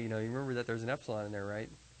say, hey, you know, you remember that there's an epsilon in there, right?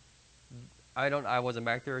 I wasn't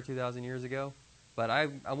back there 2,000 years ago, But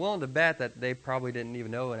I'm willing to bet that they probably didn't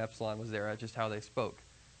even know an epsilon was there. That's just how they spoke.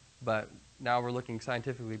 But now we're looking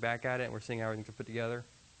scientifically back at it, and we're seeing how everything's put together,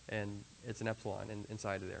 and it's an epsilon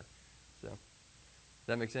inside of there. So, does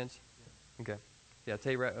that make sense? Yeah. Okay. Yeah,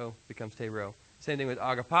 te reo becomes te reo. Same thing with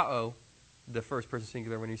agapao, the first person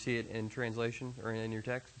singular. When you see it in translation or in your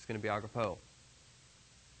text, it's going to be agapao.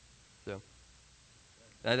 So,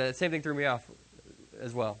 that same thing threw me off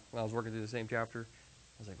as well when I was working through the same chapter.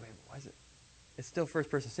 I was like, wait, why is it? It's still first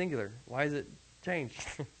person singular. Why is it changed?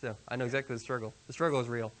 So I know exactly the struggle. The struggle is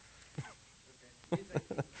real.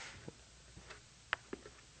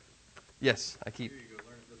 Yes, I keep. Here you go,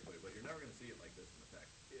 learn it this way, but you're never going to see it like this in the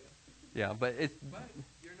text. Yeah, but it's. But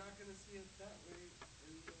you're not going to see it that way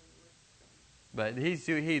in the lexicon.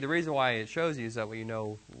 But the reason why it shows you is that way you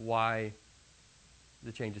know why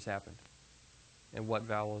the changes happened, and what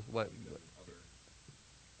vowels what. Other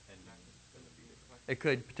endings going to be different. It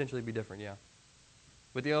could potentially be different, yeah.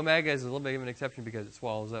 With the omega is a little bit of an exception because it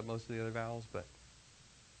swallows up most of the other vowels, but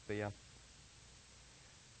yeah.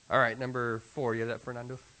 All right, number 4. You have that,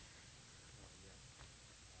 Fernando? Yeah.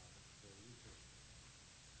 So usage.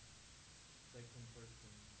 Second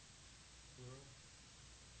person plural.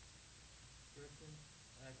 Present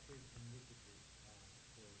active indicative.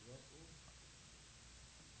 So ro'u.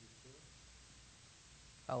 You sure?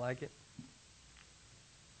 I like it.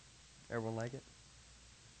 Everyone like it?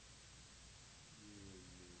 You and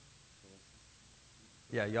me, Phyllis.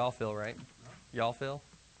 Yeah, y'all feel, right? Huh? Y'all feel?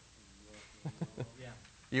 Yeah.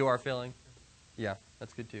 You are feeling? Yeah,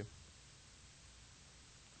 that's good too.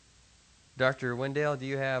 Dr. Wendell, do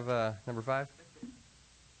you have number 5? You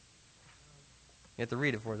have to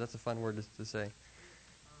read it for us. That's a fun word to say.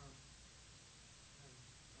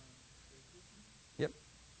 Yep.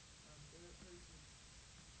 Third person,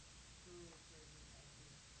 plural, present,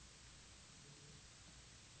 active, indicative.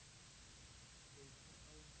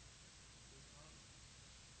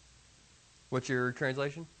 What's your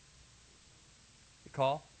translation?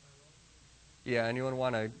 Call? Yeah, anyone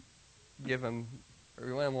want to give them, or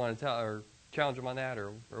anyone want to tell, or challenge them on that,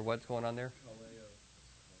 or what's going on there?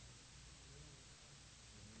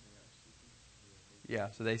 Yeah,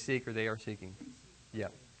 so they seek or they are seeking.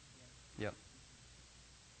 Yep. Yep.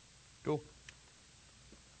 Cool.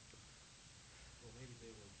 Well, maybe they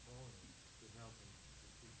were calling to help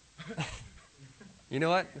him to see. You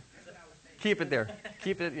know what? Keep it there.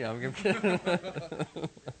 Keep it,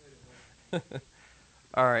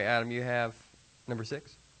 All right, Adam, you have number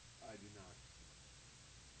 6? I do not.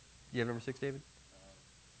 You have number 6, David? Agape.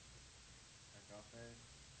 I got third,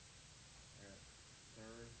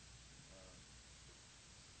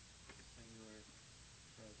 singular,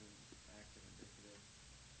 present, active, indicative.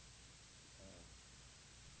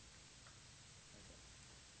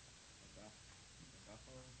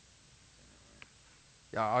 Agapo. I'm saying that right.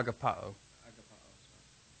 Yeah, agapao. Agapao.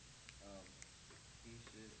 Sorry. He,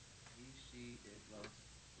 she, it, los.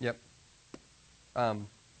 Yep. Sorry, I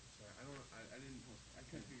didn't. I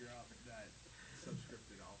couldn't figure out that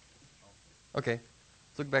subscripted alpha. Okay.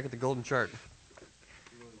 Let's look back at the golden chart. The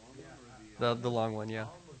really long one or The long one, yeah. I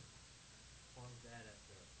almost point that at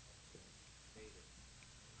the dative.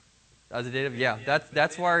 As a dative, yeah.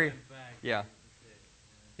 That's where, yeah.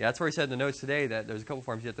 Yeah, that's where he said in the notes today that there's a couple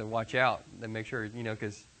forms you have to watch out and make sure,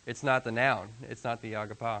 because it's not the noun. It's not the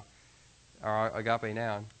agapa or agape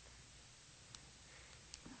noun.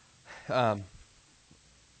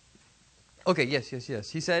 Okay, yes.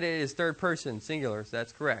 He said it is third person singular, so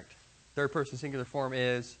that's correct. Third person singular form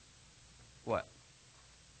is what?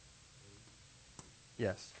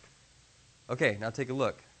 Yes. Okay, now take a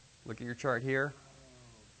look. Look at your chart here.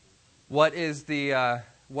 What is the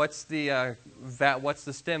what's the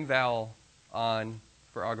stem vowel on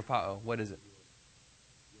for agapao? What is it?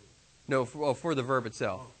 No, for the verb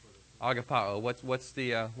itself. Agapao. What's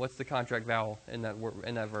the contract vowel in that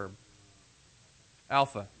verb?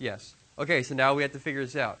 Alpha. Yes. Okay, so now we have to figure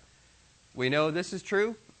this out. We know this is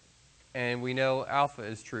true, and we know alpha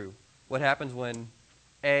is true. What happens when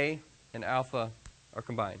A and alpha are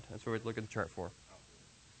combined? That's what we look at the chart for.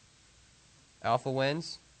 Alpha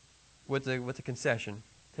wins with the concession.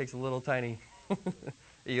 Takes a little tiny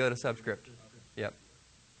iota subscript. Yep.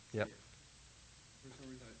 For some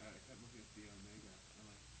reason, I kept looking at the omega. I'm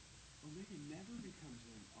like, omega never becomes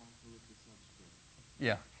an alpha with the subscript.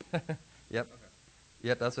 Yeah. Yep. Okay.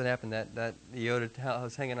 Yep, that's what happened. That iota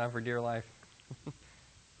was hanging on for dear life.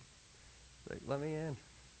 Like, let me in.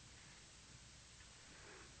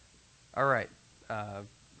 All right.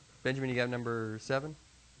 Benjamin, you got number 7?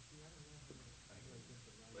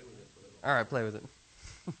 Play with it. All right, play with it.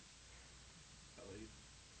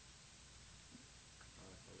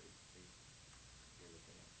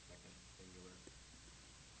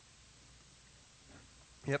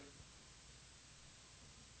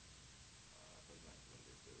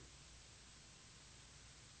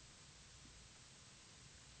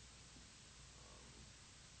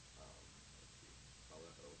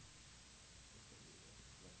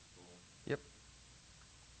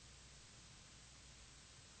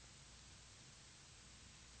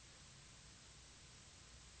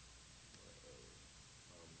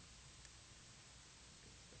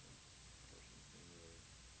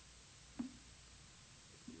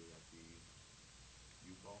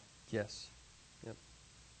 Yes. Yep.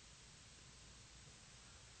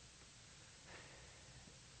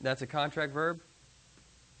 That's a contract verb,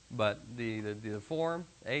 but the form,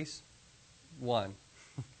 ace, one.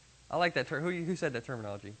 I like that term. Who said that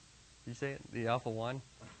terminology? Did you say it? The alpha one?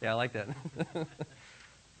 Yeah, I like that.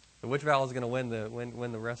 So which vowel is going to win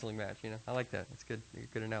the wrestling match? You know, I like that. It's good.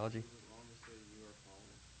 Good analogy. Is it wrong to say you are calling?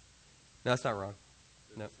 No, it's not wrong.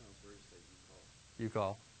 No. No. It sounds weird to say you call. You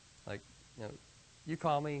call, like, you know, you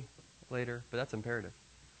call me later, but that's imperative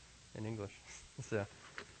in English. So,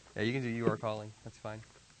 yeah, you can do you are calling. That's fine.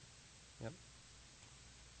 Yep.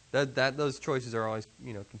 Those choices are always,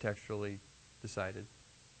 you know, contextually decided.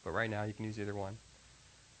 But right now you can use either one.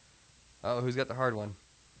 Oh, who's got the hard one?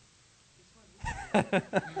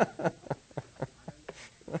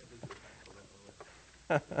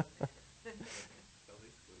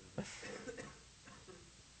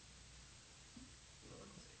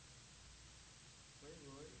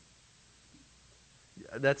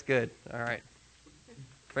 Yeah, that's good. All right.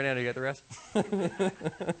 Fernando, you got the rest?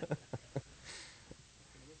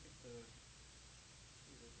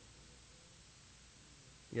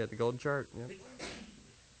 You got the golden chart? Yep. I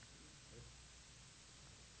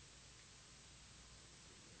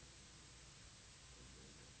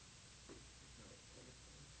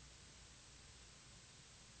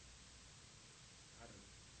don't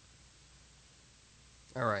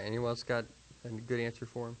know. All right. Anyone else got a good answer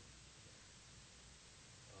for him?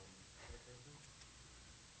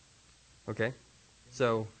 Third person? Okay.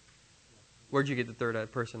 So, where'd you get the third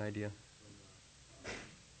person idea? From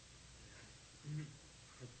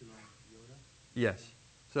epsilon iota? Yes.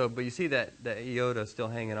 So, but you see that iota still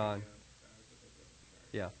hanging on. Yeah, I was looking at the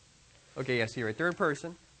chart. Yeah. Okay, yes, you're right. Third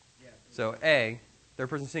person. Yeah. So A, third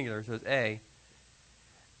person singular, so it's A.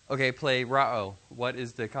 Okay, play ra'o. What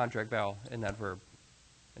is the contract vowel in that verb?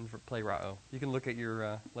 And for play ra'o. You can look at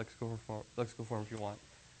your lexical form if you want.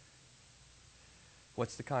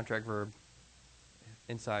 What's the contract verb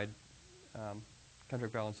inside,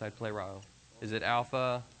 contract vowel inside play ra'o? Is it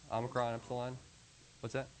alpha, omicron, epsilon?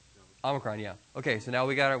 What's that? Omicron, yeah. Okay, so now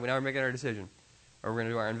now we're making our decision. Or we're going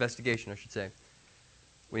to do our investigation, I should say.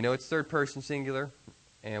 We know it's third person singular,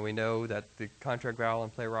 and we know that the contract vowel in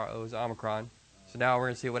play ra'o is omicron. So now we're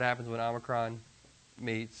going to see what happens when omicron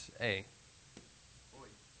meets A.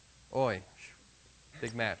 Oi.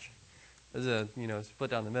 Big match. There's a, split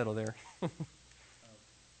down the middle there.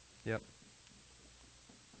 Yep.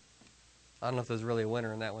 I don't know if there's really a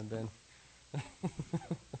winner in that one, Ben.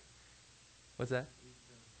 What's that?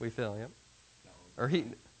 We fill, yep. Or he.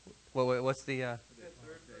 What's the. Third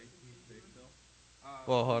person singular?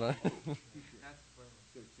 Well, hold on. That's plural.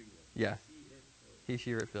 So it's singular. Yeah. He, it, fills. He,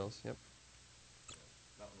 she, or it fills, yep.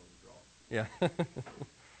 That one was a draw. Yeah.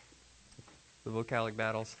 The vocalic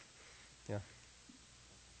battles. Yeah.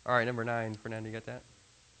 All right, number 9. Fernando, you got that?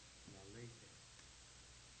 La leche.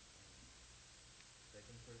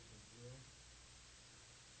 Second person plural.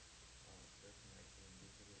 Person actual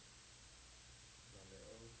indicative. Donde o.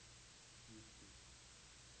 Used to.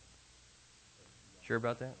 Sure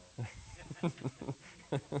about that? I'm gonna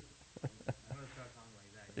start talking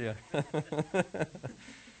like that.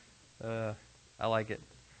 Yeah. I like it.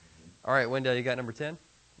 All right, Wendell, you got number 10?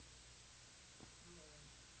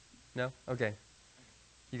 No? Okay.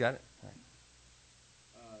 You got it? All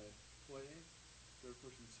right. Play, third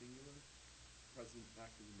person singular, present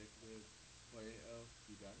active indicative, play-o,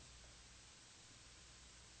 he does.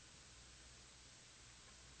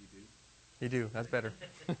 You do. You do. That's better.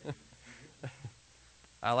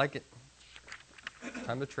 I like it.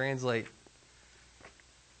 Time to translate.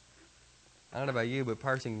 I don't know about you, but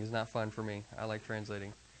parsing is not fun for me. I like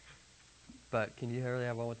translating. But can you really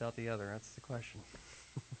have one without the other? That's the question.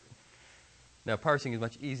 Now, parsing is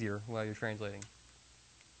much easier while you're translating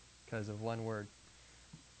because of one word.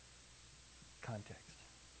 Context.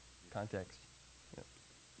 Context. Yep.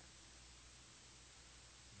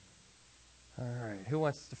 All right. Who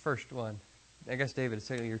wants the first one? I guess, David, it's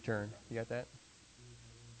your turn. You got that?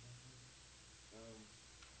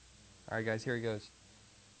 All right, guys, here he goes.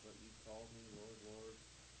 But you called me Lord, Lord.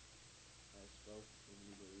 I spoke and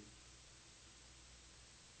you believed.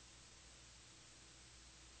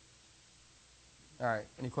 All right.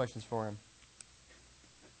 Any questions for him?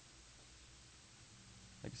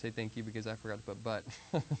 I can say thank you because I forgot to put but.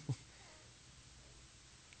 What did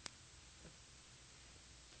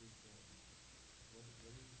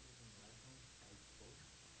you say from the last one? I spoke.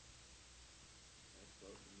 I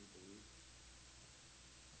spoke and you believed.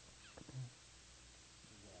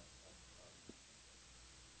 Is that past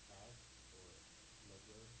or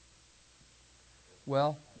regular? Or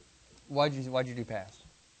Well, I why'd you do past?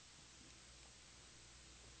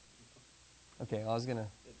 Okay, I was going to... At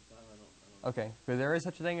the time, I don't know. Okay, but there is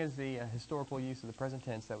such a thing as the historical use of the present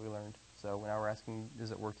tense that we learned. So now we're asking,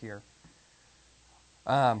 does it work here?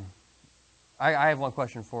 I have one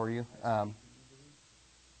question for you.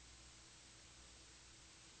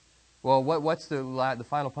 Well, what's the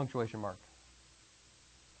final punctuation mark?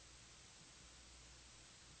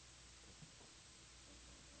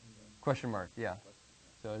 Question mark, yeah.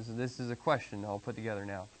 So this is a question I'll put together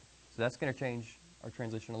now. So that's going to change our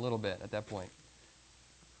translation a little bit at that point.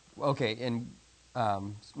 Okay, and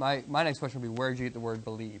my next question will be, where did you get the word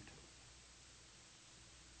believed?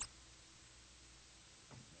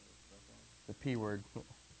 The P word. Isn't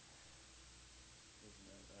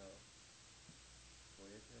that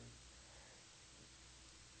poietic?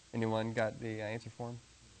 Anyone got the answer for him?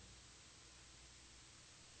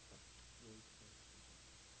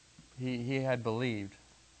 He had believed.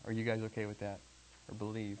 Are you guys okay with that? Or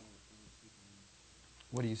believe?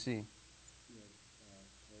 What do you see? You had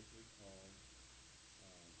poietic called,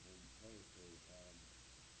 and poietic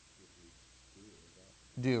would be do or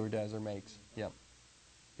does. Do or does or makes. Yep.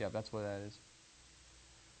 Yep, that's what that is.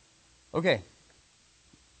 Okay.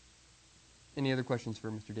 Any other questions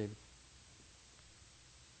for Mr. David?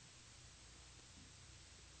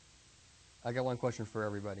 I got one question for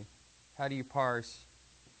everybody. How do you parse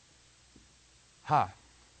ha,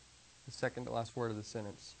 the second to last word of the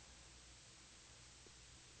sentence?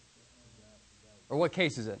 Or what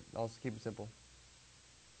case is it? I'll just keep it simple.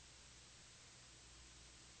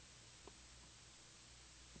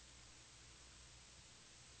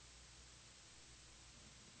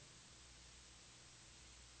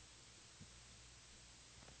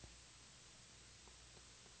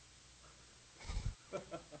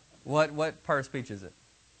 What part of speech is it?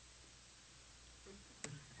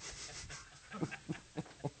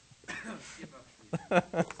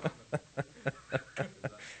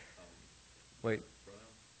 Wait.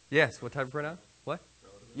 Yes, what type of pronoun? What?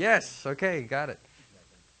 Yes, okay, got it.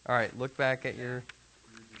 All right, look back at your...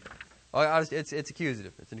 Oh, it's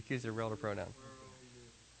accusative. It's an accusative relative pronoun.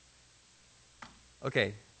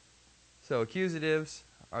 Okay, so accusatives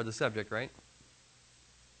are the subject, right?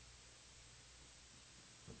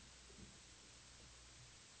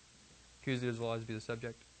 Accusatives will always be the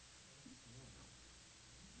subject.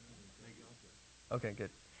 Okay,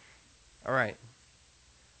 good. All right.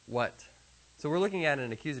 What? So we're looking at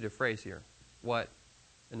an accusative phrase here. What,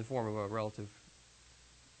 in the form of a relative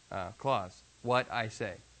clause. What I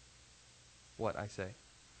say. What I say.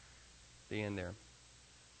 The end there.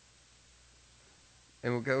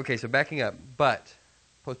 And we'll go, okay, so backing up. But,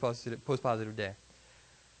 postpositive day.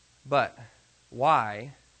 But,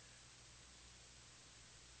 why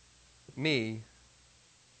me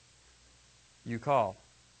you call?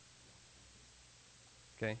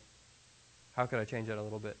 Okay? How could I change that a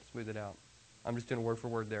little bit? Smooth it out. I'm just doing word for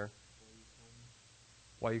word there.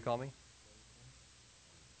 Why you call me?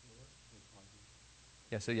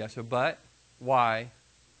 Yeah, so but, why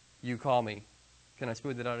you call me? Can I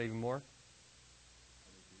smooth it out even more?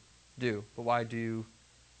 Do. But why do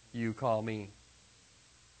you call me?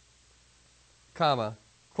 Comma.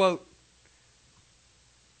 Quote.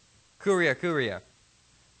 Kuria, kuria.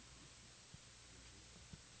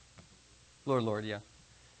 Lord, Lord, yeah.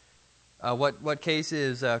 What case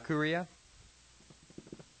is kuria?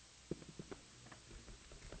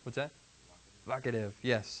 What's that? Vocative,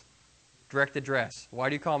 yes. Direct address. Why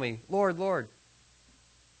do you call me Lord, Lord?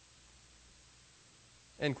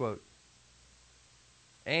 End quote.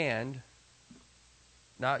 And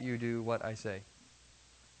not you do what I say.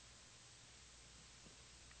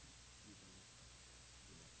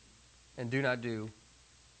 And do not do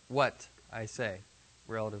what I say.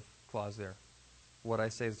 Relative clause there. What I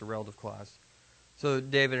say is the relative clause. So,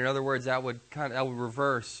 David, in other words, that would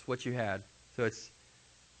reverse what you had. So it's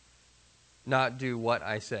not do what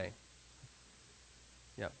I say.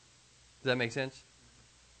 Yep. Does that make sense?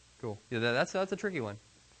 Cool. Yeah, that's a tricky one.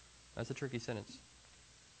 That's a tricky sentence.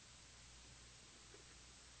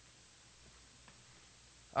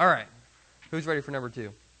 All right. Who's ready for number 2? The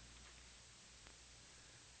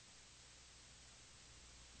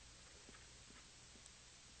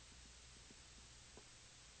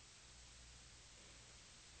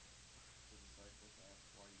disciples asked,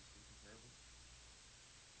 why you speak in parables?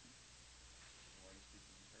 Why you speak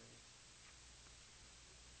in parables?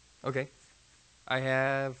 Okay. I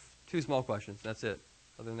have 2 small questions. That's it.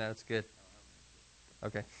 Other than that, it's good.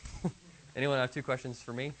 Okay. Anyone have 2 questions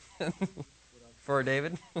for me? For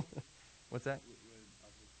David? What's that? Would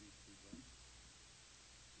also speak well?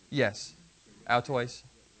 Yes. Autois. That's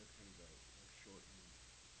kind of a shortened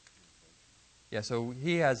translation. Yeah, so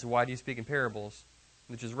he has, why do you speak in parables?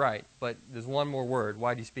 which is right, but there's one more word.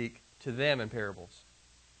 Why do you speak to them in parables?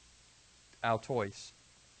 Autois,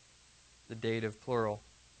 the dative plural.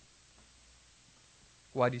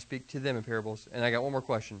 Why do you speak to them in parables? And I got one more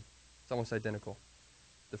question. It's almost identical.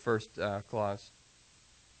 The first clause.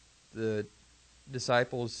 The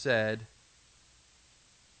disciples said,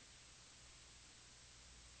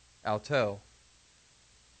 "To."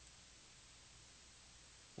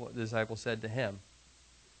 What the disciples said to him.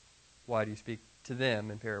 Why do you speak to them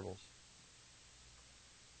in parables?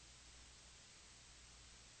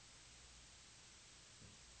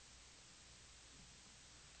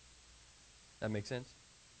 That makes sense?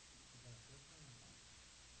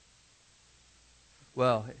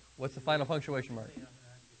 Well, what's the final punctuation mark?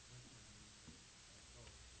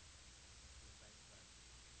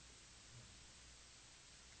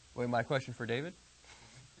 Wait, my question for David?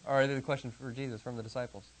 Or the question for Jesus from the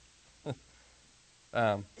disciples?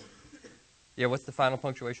 Yeah, what's the final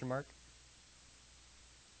punctuation mark?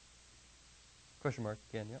 Question mark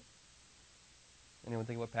again, yep. Anyone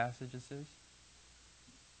think what passage this is?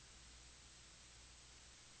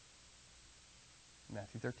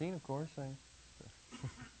 Matthew 13, of course. All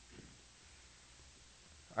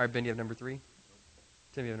right, Ben, you have number 3?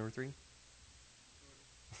 Tim, you have number 3?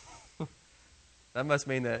 That must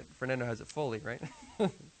mean that Fernando has it fully, right?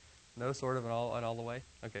 No, sort of, and all the way?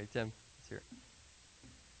 Okay, Tim, let's hear it.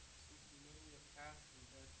 Since we know we have passed from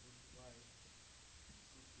death into life,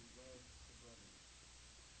 since we love the brothers.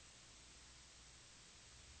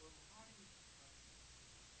 Well, how do you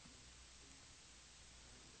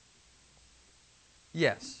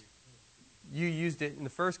Yes. You used it in the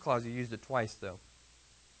first clause, you used it twice, though.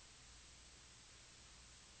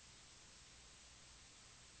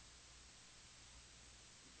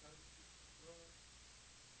 because,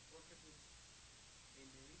 well, because it's a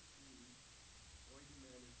name,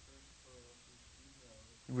 oikomen is first plural,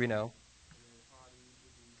 which We know. and then haughty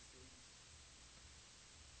would be since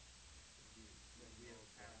that we have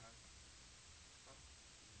passed.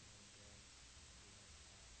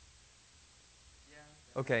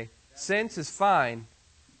 Yeah. Okay, since is fine.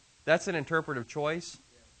 That's an interpretive choice.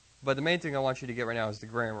 Yeah. But the main thing I want you to get right now is the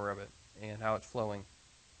grammar of it and how it's flowing.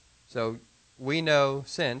 So we know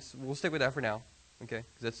since. We'll stick with that for now, okay?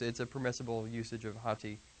 Because it's a permissible usage of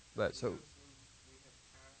hati. But so Since we have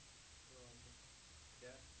passed from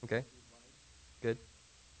death okay, to life, good.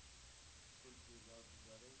 since we love the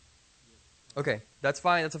brothers. Okay, that's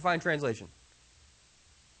fine. That's a fine translation.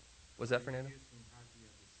 Was that Fernando? Using hati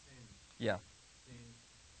as a sin, Yeah. since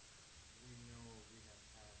we know we have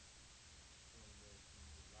passed from death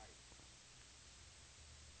into life.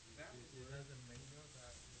 That It would doesn't make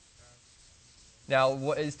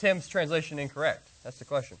Now, is Tim's translation incorrect? That's the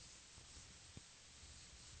question.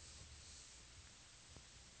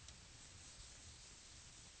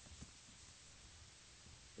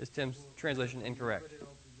 Is Tim's translation incorrect? Put it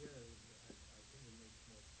all together, I think it makes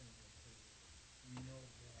more sense when it says we know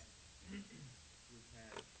that we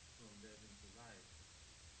passed from death into life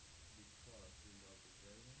because we love the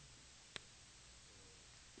brethren.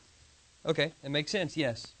 Okay, it makes sense,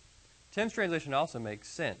 yes. Tim's translation also makes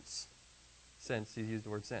sense, since he's used the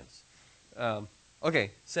word since.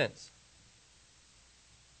 Okay, since.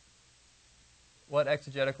 What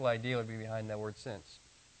exegetical idea would be behind that word since?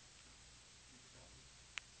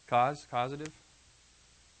 Causative?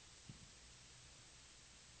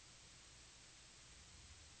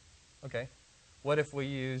 Okay. What if we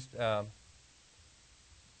used that?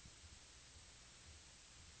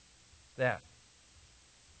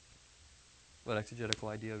 What exegetical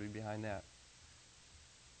idea would be behind that?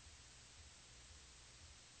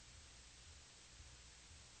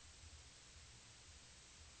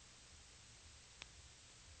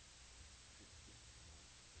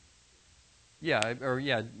 Yeah, or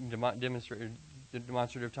yeah,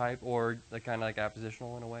 demonstrative type, or kind of like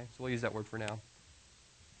appositional in a way. So we'll use that word for now.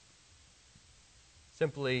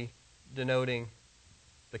 Simply denoting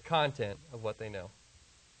the content of what they know.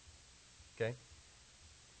 Okay?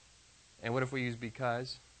 And what if we use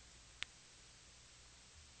because?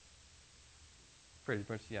 Pretty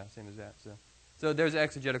much, yeah, same as that. So there's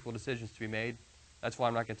exegetical decisions to be made. That's why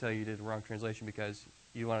I'm not going to tell you you did the wrong translation, because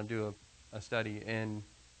you want to do a study in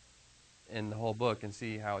the whole book and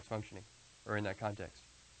see how it's functioning, or in that context.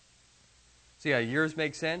 So yeah, yours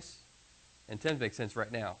makes sense, and Tim's makes sense right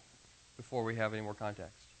now, before we have any more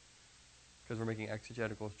context, because we're making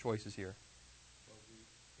exegetical choices here. But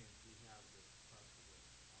since we have the possible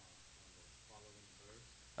on the following verse,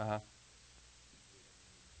 Uh-huh. we don't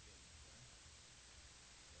need since, right?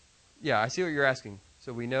 Yeah, I see what you're asking.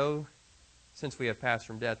 So we know, since we have passed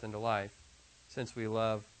from death into life, since we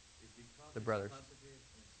love It's because the it's brothers. positive,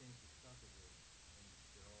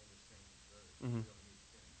 Mm-hmm. we don't need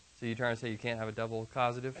tense. So you're trying to say you can't have a double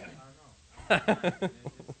causative? No, I'm not. It's just,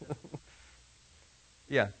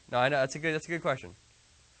 Yeah. No, I know that's a good question.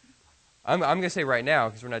 I'm going to say right now,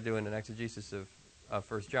 because we're not doing an exegesis of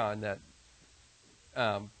 1 John, that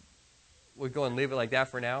we'll go and leave it like that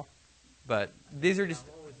for now. But these are just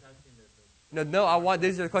I'm always asking that. no.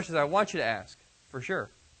 These are the questions I want you to ask for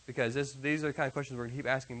sure, because these are the kind of questions we're going to keep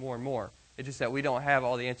asking more and more. It's just that we don't have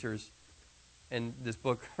all the answers in this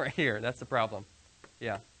book right here. That's the problem.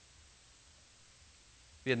 Yeah.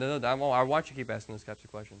 Yeah. No. I want you to keep asking those types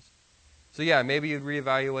of questions. So yeah, maybe you'd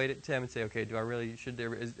reevaluate it, Tim, and say, okay,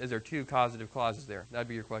 is there two causative clauses there? That'd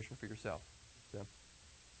be your question for yourself. So,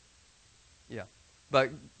 yeah, but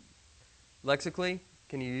lexically,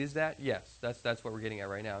 can you use that? Yes, that's what we're getting at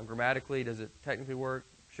right now. And grammatically, does it technically work?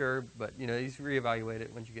 Sure, but you just reevaluate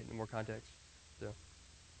it once you get into more context. So,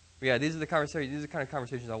 but yeah, these are the conversations. These are the kind of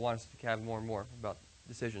conversations I want us to have more and more about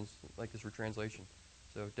decisions like this for translation.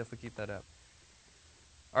 So definitely keep that up.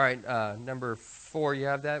 All right, number 4. You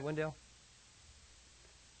have that, Wendell?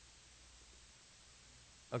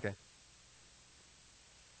 Okay.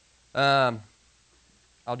 I'll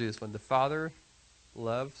do this one. The Father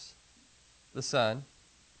loves the Son,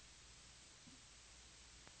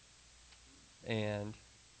 and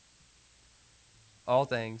all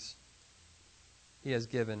things He has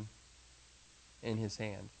given in His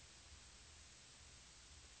hand.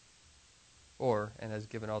 And has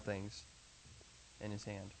given all things in His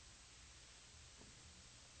hand.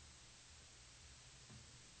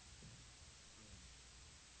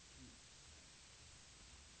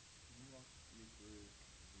 Can you walk me through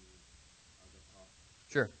the agape?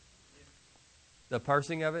 Sure. The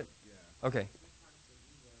parsing of it? Yeah. Okay.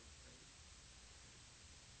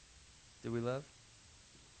 Do we love?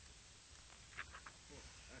 Well,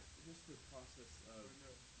 just the process of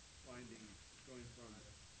going from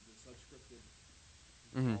the subscripted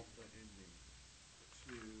Mm-hmm. alpha ending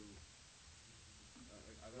to,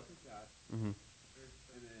 I look at that, Mm-hmm.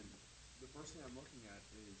 and then the first thing I'm looking at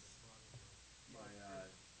is my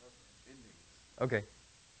endings. Okay.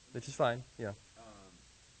 Which is fine. Yeah.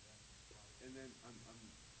 And then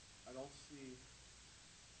I don't see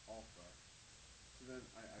alpha. So then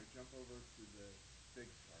I jump over to the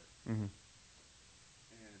big chart, Mm-hmm.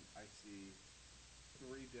 and I see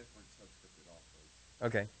 3 different subscripted alphas.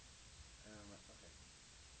 Okay. And I'm like, okay.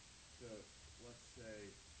 So let's say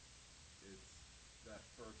it's that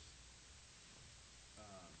first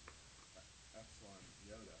epsilon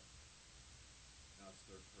iota. Now it's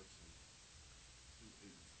third person.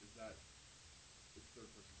 Is that it's third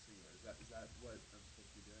person singular? Is that what I'm supposed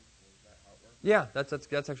to be doing? Or is that how it works? Yeah, that's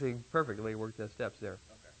actually perfect the way you worked the steps there.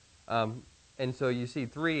 Okay. And so you see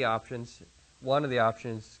 3 options. One of the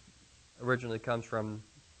options originally comes from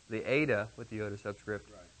the eta with the iota subscript.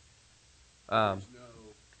 Right. There's no.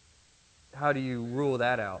 How do you rule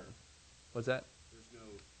that out? What's that? There's no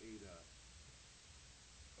eta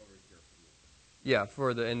over here for the iota. Yeah,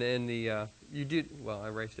 for the in the you did well. I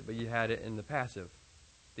erased it, but you had it in the passive,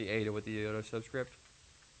 the eta with the iota subscript.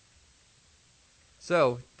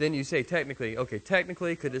 So then you say technically, okay,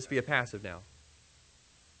 technically could this be a passive now?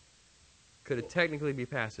 Could it technically be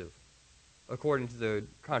passive, according to the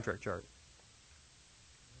contract chart?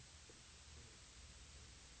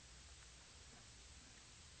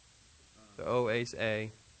 So O ace A.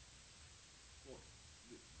 Well,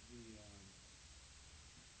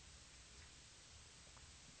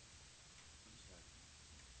 I'm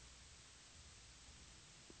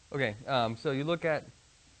sorry. Okay, so you look at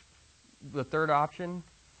the third option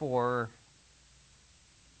for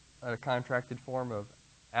a contracted form of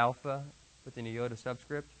alpha with an iota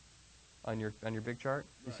subscript on your big chart.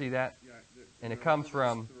 You see that? Yeah. And it comes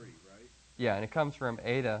from 3, right? yeah, and it comes from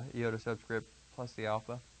eta iota subscript plus the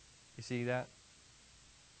alpha. You see that?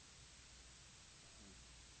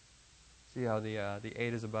 See how the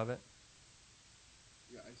eta is above it?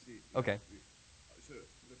 Yeah, I see. Yeah. Okay. So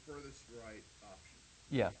the furthest right option.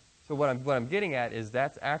 Yeah. So what I'm getting at is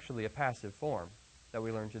that's actually a passive form that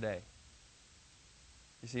we learned today.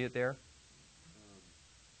 You see it there?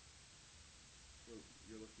 So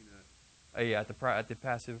you're looking at. Yeah, at the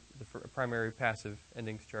passive, primary passive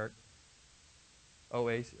endings chart.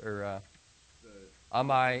 OAs or The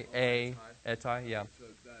amai a etai. Yeah. So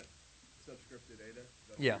that subscripted eta.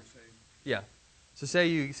 That's Yeah. what you're saying. Yeah. So say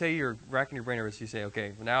you're racking your brain over this. You say,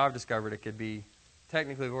 okay, well now I've discovered it could be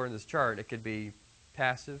technically according to this chart, it could be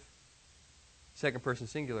passive, second person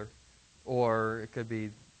singular, or it could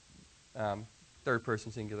be third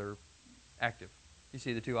person singular, active. You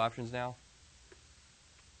see the 2 options now?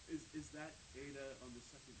 Is that eta on the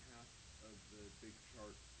second half of the big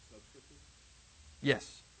chart subscripted?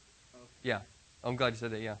 Yes. Okay. Yeah. I'm glad you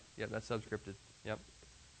said that. Yeah. Yep, that's subscripted. Yep.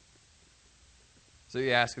 So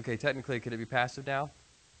you ask, okay, technically, could it be passive now?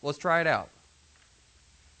 Let's try it out.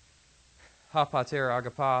 Ha pater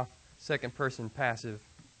agapa, second person passive,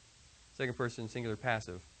 second person singular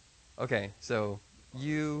passive. Okay, so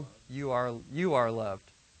you are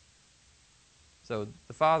loved. So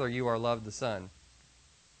the Father, you are loved the Son.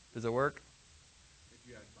 Does it work? If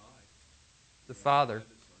you add by. The you add Father, by the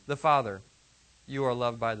Son. the Father, you are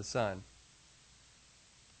loved by the Son.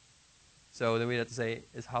 So then we'd have to say,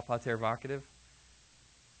 is ha pater vocative?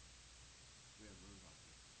 We haven't learned about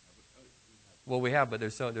it. Yeah, but, we have. Well, we have, but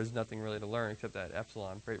there's nothing really to learn except that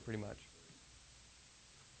epsilon, pretty much.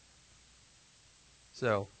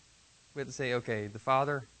 So we have to say, okay, the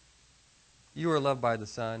Father, you are loved by the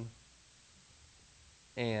Son,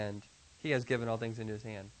 and He has given all things into His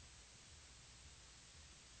hand.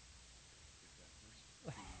 If that person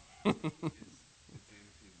is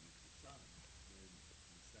annotated as the Son, then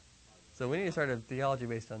the second part of So we need to start a theology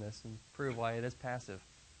based on this and prove why it is passive.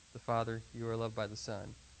 The Father, you are loved by the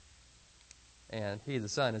Son, and He, the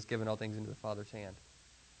Son, has given all things into the Father's hand.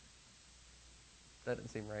 That didn't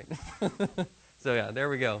seem right. So yeah, there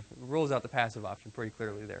we go. Rules out the passive option pretty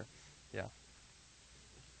clearly there. Yeah.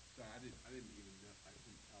 Sorry, I didn't even know. I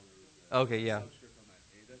couldn't tell there was Okay, yeah. subscript on that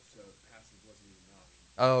eta, so passive wasn't even an option.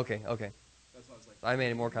 Oh, okay, okay. That's why I was like. I made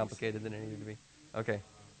it more complicated than it needed to be. Okay.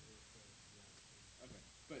 Okay,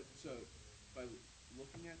 but so by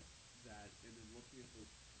looking at that and then looking at the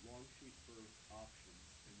long sheet for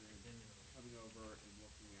options and then coming over and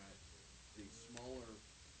looking at the smaller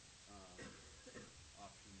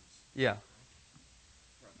options, Yeah.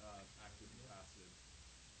 Active and passive,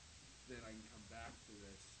 then I can come back to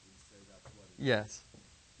this and say that's what it is. Yes.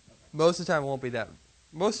 Okay. Most of the time it won't be that.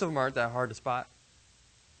 Most of them aren't that hard to spot.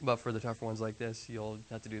 But for the tougher ones like this, you'll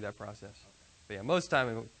have to do that process. Okay. But yeah, most of the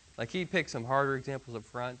time, like he picks some harder examples up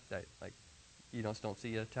front that like you don't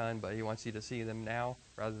see a ton, but he wants you to see them now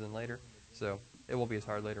rather than later. So it won't be as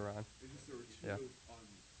hard later on. It's just there were two Yeah. on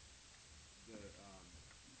the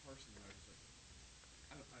parsing that I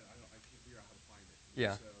was like, I can't figure out how to find it.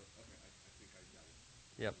 Yeah. So okay, I think I got it.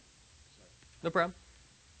 Yep. Sorry. No problem.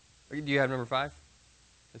 Do you have number 5?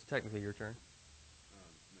 It's technically your turn.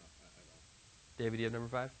 No, I don't. David, do you have number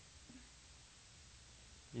 5?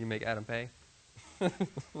 You can make Adam pay. He's in the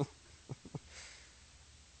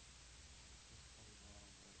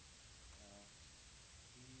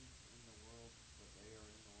world, but they are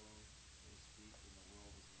in the world. They speak, and the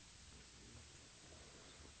world is listening.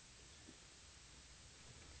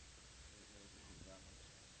 That much.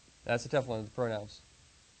 That's a tough one, the pronouns.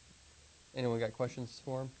 Anyone got questions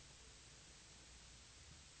for him?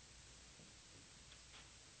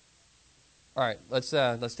 All right, let's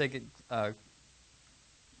take it.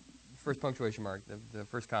 First punctuation mark, the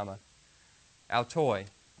first comma. Autoi.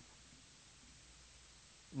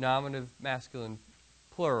 Nominative masculine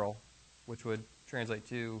plural, which would translate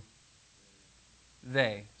to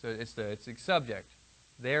they. So it's the subject.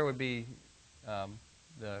 There would be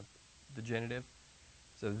the genitive.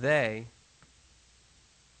 So they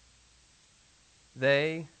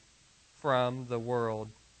from the world,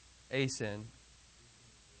 asin.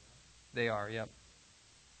 They are, yep.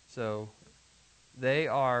 So they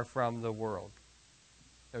are from the world.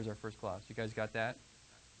 There's our first clause. You guys got that?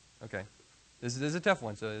 Okay. This is a tough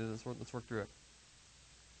one, so let's work through it.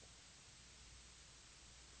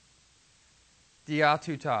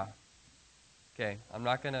 Dia-to-ta. Okay, I'm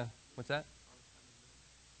not going to... What's that?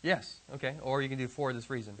 Yes, okay. Or you can do for this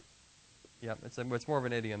reason. Yep, it's more of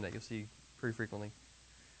an idiom that you'll see pretty frequently.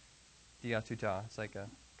 Dia-to-ta. It's like kind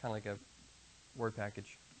of like a word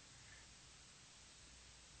package.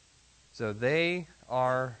 So they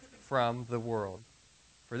are from the world.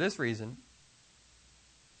 For this reason,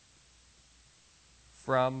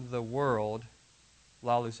 from the world,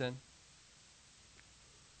 lalusin.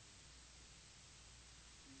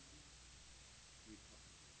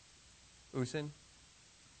 Usin.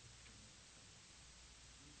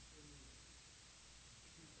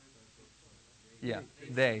 Yeah,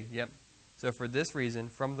 they, yep. So for this reason,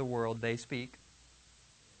 from the world, they speak.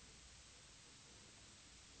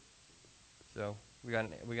 So we got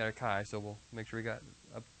a chi, so we'll make sure we got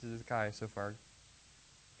up to the chi so far.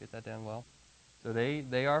 Get that down well. So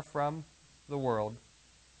they are from the world.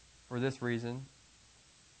 For this reason,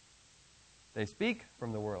 they speak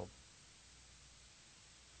from the world.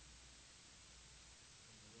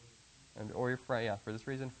 And or yeah, for this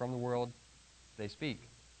reason, from the world, they speak.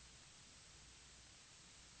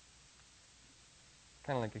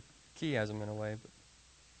 Kind of like a chiasm in a way. But.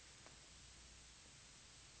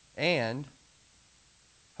 And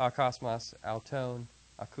ha kosmos auton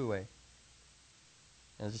Akue.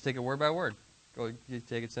 And just take it word by word. Go, you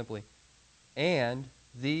take it simply. And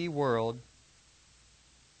the world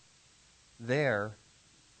there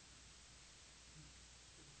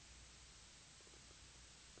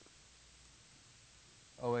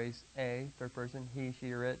always a, third person, he,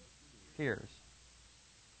 she, or it, hears.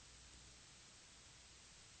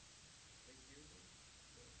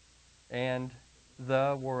 And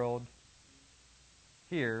the world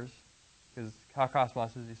hears, because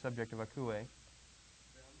cosmos is the subject of akue,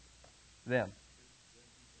 them.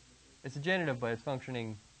 It's a genitive, but it's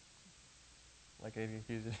functioning like a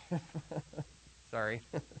accusative. Sorry.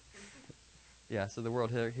 Yeah, so the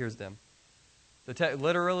world hears them. So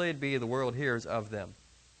literally, it'd be the world hears of them.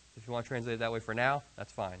 If you want to translate it that way for now,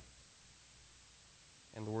 that's fine.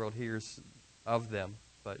 And the world hears of them,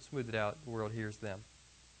 but smooth it out, the world hears them.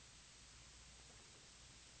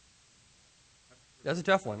 That's a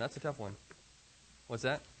tough one. That's a tough one. What's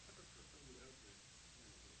that?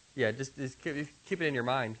 Yeah, just keep it in your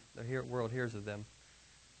mind. The world hears of them.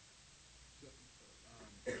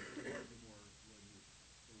 The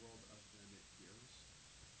world of them it hears.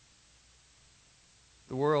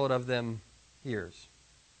 The world of them hears.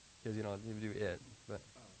 Because you don't need to do it, but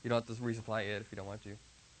you don't have to resupply it if you don't want to. So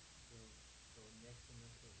next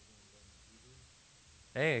semester we're going to learn Hebrew?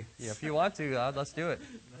 Hey, yeah, if you want to, let's do it.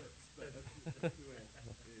 The is,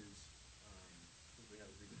 since we have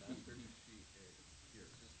a Greek master, she, it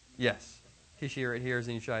hears. Yes. He, she, or it hears,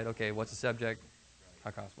 and you try it. Okay, what's the subject?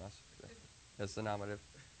 Hakosmos. That's the nominative.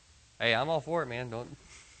 Hey, I'm all for it, man. Don't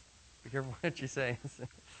be careful what you say.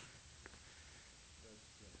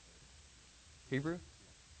 Hebrew?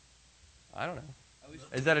 I don't know.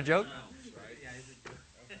 Is that a joke? Yeah, it's a joke.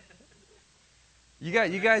 You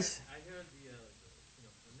guys. I heard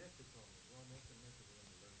Vanessa told me, well, next semester we're going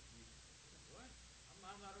to learn Hebrew. I said, what?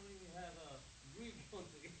 I don't even have Greek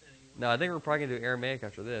anymore. No, I think we're probably going to do Aramaic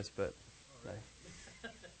after this, but. Then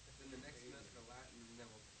the next semester Latin, and then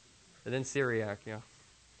we'll. And then Syriac, yeah.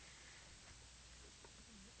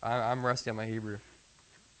 I'm rusty on my Hebrew.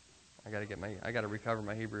 I gotta recover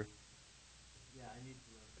my Hebrew. Yeah, I need to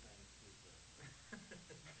learn Spanish too,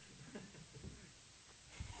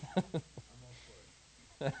 so. I'm all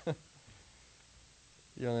for it.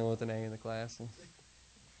 You're the only one with an A in the class.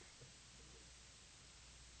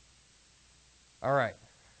 All right.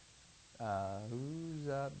 Who's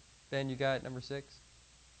up? Ben, you got number 6?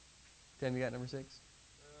 Tim, you got number 6?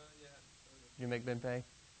 Yeah. Did you make Ben pay?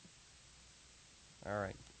 All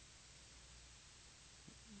right.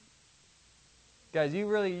 Guys,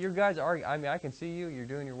 you guys are, I mean, I can see you. You're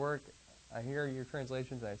doing your work. I hear your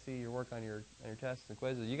translations. I see your work on your tests and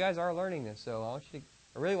quizzes. You guys are learning this, so I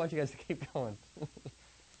really want you guys to keep going.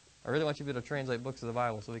 I really want you to be able to translate books of the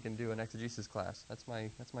Bible so we can do an exegesis class. That's my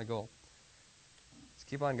goal. Let's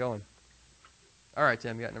keep on going. All right,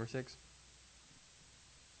 Tim, you got number 6?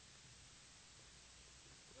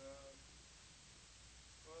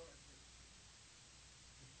 Well,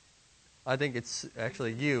 I think it's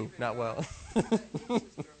actually you, not well. Is that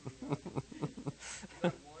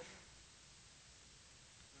one?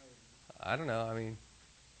 I don't know. I mean,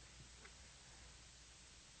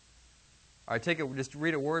 all right, take it. Just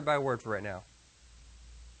read it word by word for right now.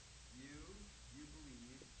 You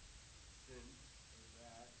believe, since, or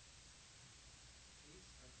that,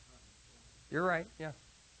 case of time. You're right. Yeah.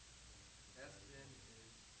 S then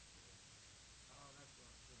is, oh, that's what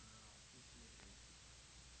PCH.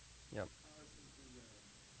 Yep. Oh, this is the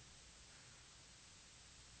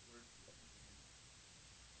word for the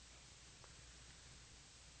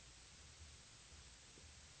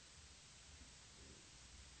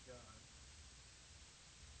God.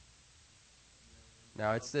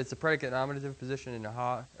 Now it's a predicate nominative position in a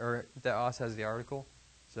ha, or that os has the article,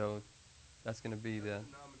 so that's going to be the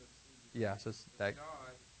nominative. yeah. So it's that God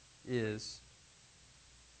is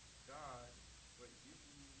God. Wait, you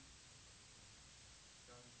believe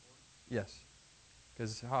God is one? yes,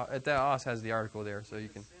 because that os has the article there, so you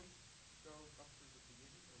can. Since go up to the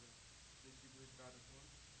beginning or no? Since you believe God is one?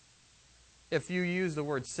 If you use the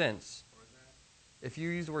word since, Or that? if you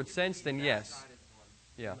use the word since, then yes. God is one.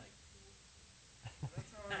 Yeah.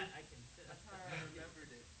 That's how that's how I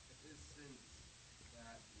remembered it. Is since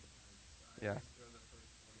that because I Yeah. always throw the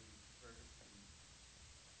first 20 first and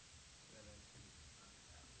then I can after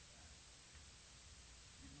that.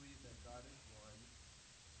 You believe that God is one,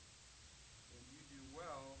 and you do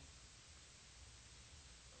well.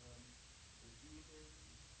 The demons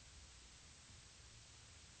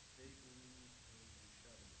they believe and you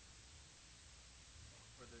shudder.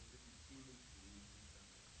 Or the demons believe and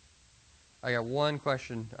shudder. I got one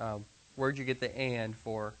question. Where'd you get the and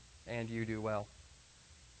for and you do well?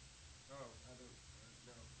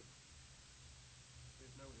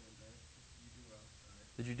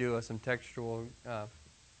 Did you do some textual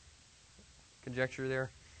conjecture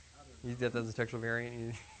there? I don't You know. did that as a textual variant? I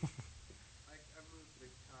moved the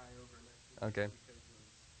chi over next to it Okay. because it was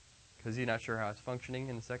Because you're not sure how it's functioning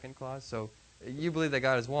in the second clause. So you believe that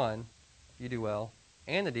God is one, you do well,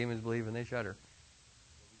 and the demons believe and they shudder.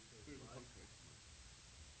 So we say There's a but. punctuation mark.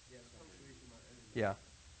 yeah, the punctuation mark. Yeah.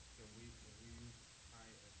 Can we use I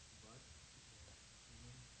as but?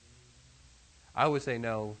 Humans believe I would say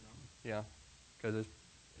no. in? No? Yeah. Because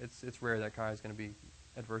it's rare that chi is going to be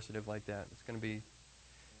adversative like that. It's going to be...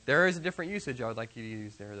 There is a different usage I would like you to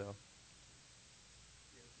use there, though.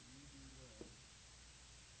 Yeah, so you do well.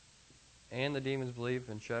 And the demons believe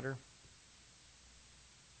and shudder.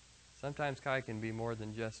 Sometimes chi can be more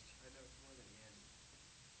than just... I know it's more than and.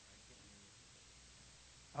 I can't remember if it's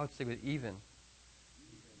like I would say with even.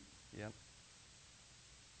 even. Yep.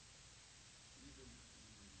 Even.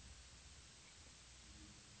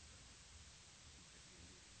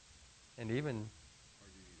 And even... Or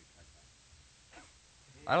do you need a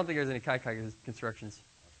kai-kai? I don't think there's any chi constructions.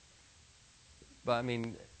 But, I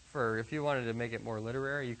mean, if you wanted to make it more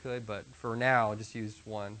literary, you could. But for now, just use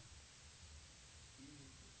one.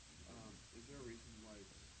 Is there a reason why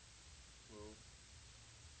it's plural?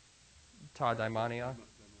 Ta daimonia.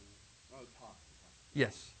 Oh, ta.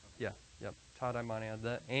 Yes. Okay. Yeah. Yep. Ta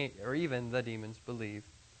daimonia. Or even the demons believe.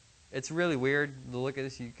 It's really weird to look at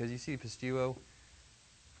this because you see pistuo,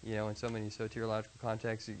 in so many soteriological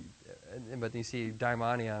contexts. But you see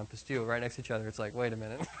daimonia and pistuo right next to each other. It's like, wait a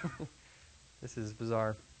minute. This is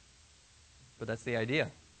bizarre. But that's the idea.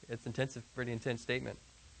 It's intensive, pretty intense statement.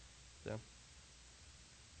 So.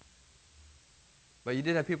 But you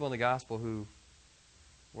did have people in the gospel who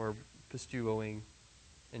were pistuoing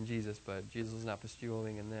in Jesus, but Jesus was not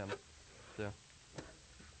pistuoing in them.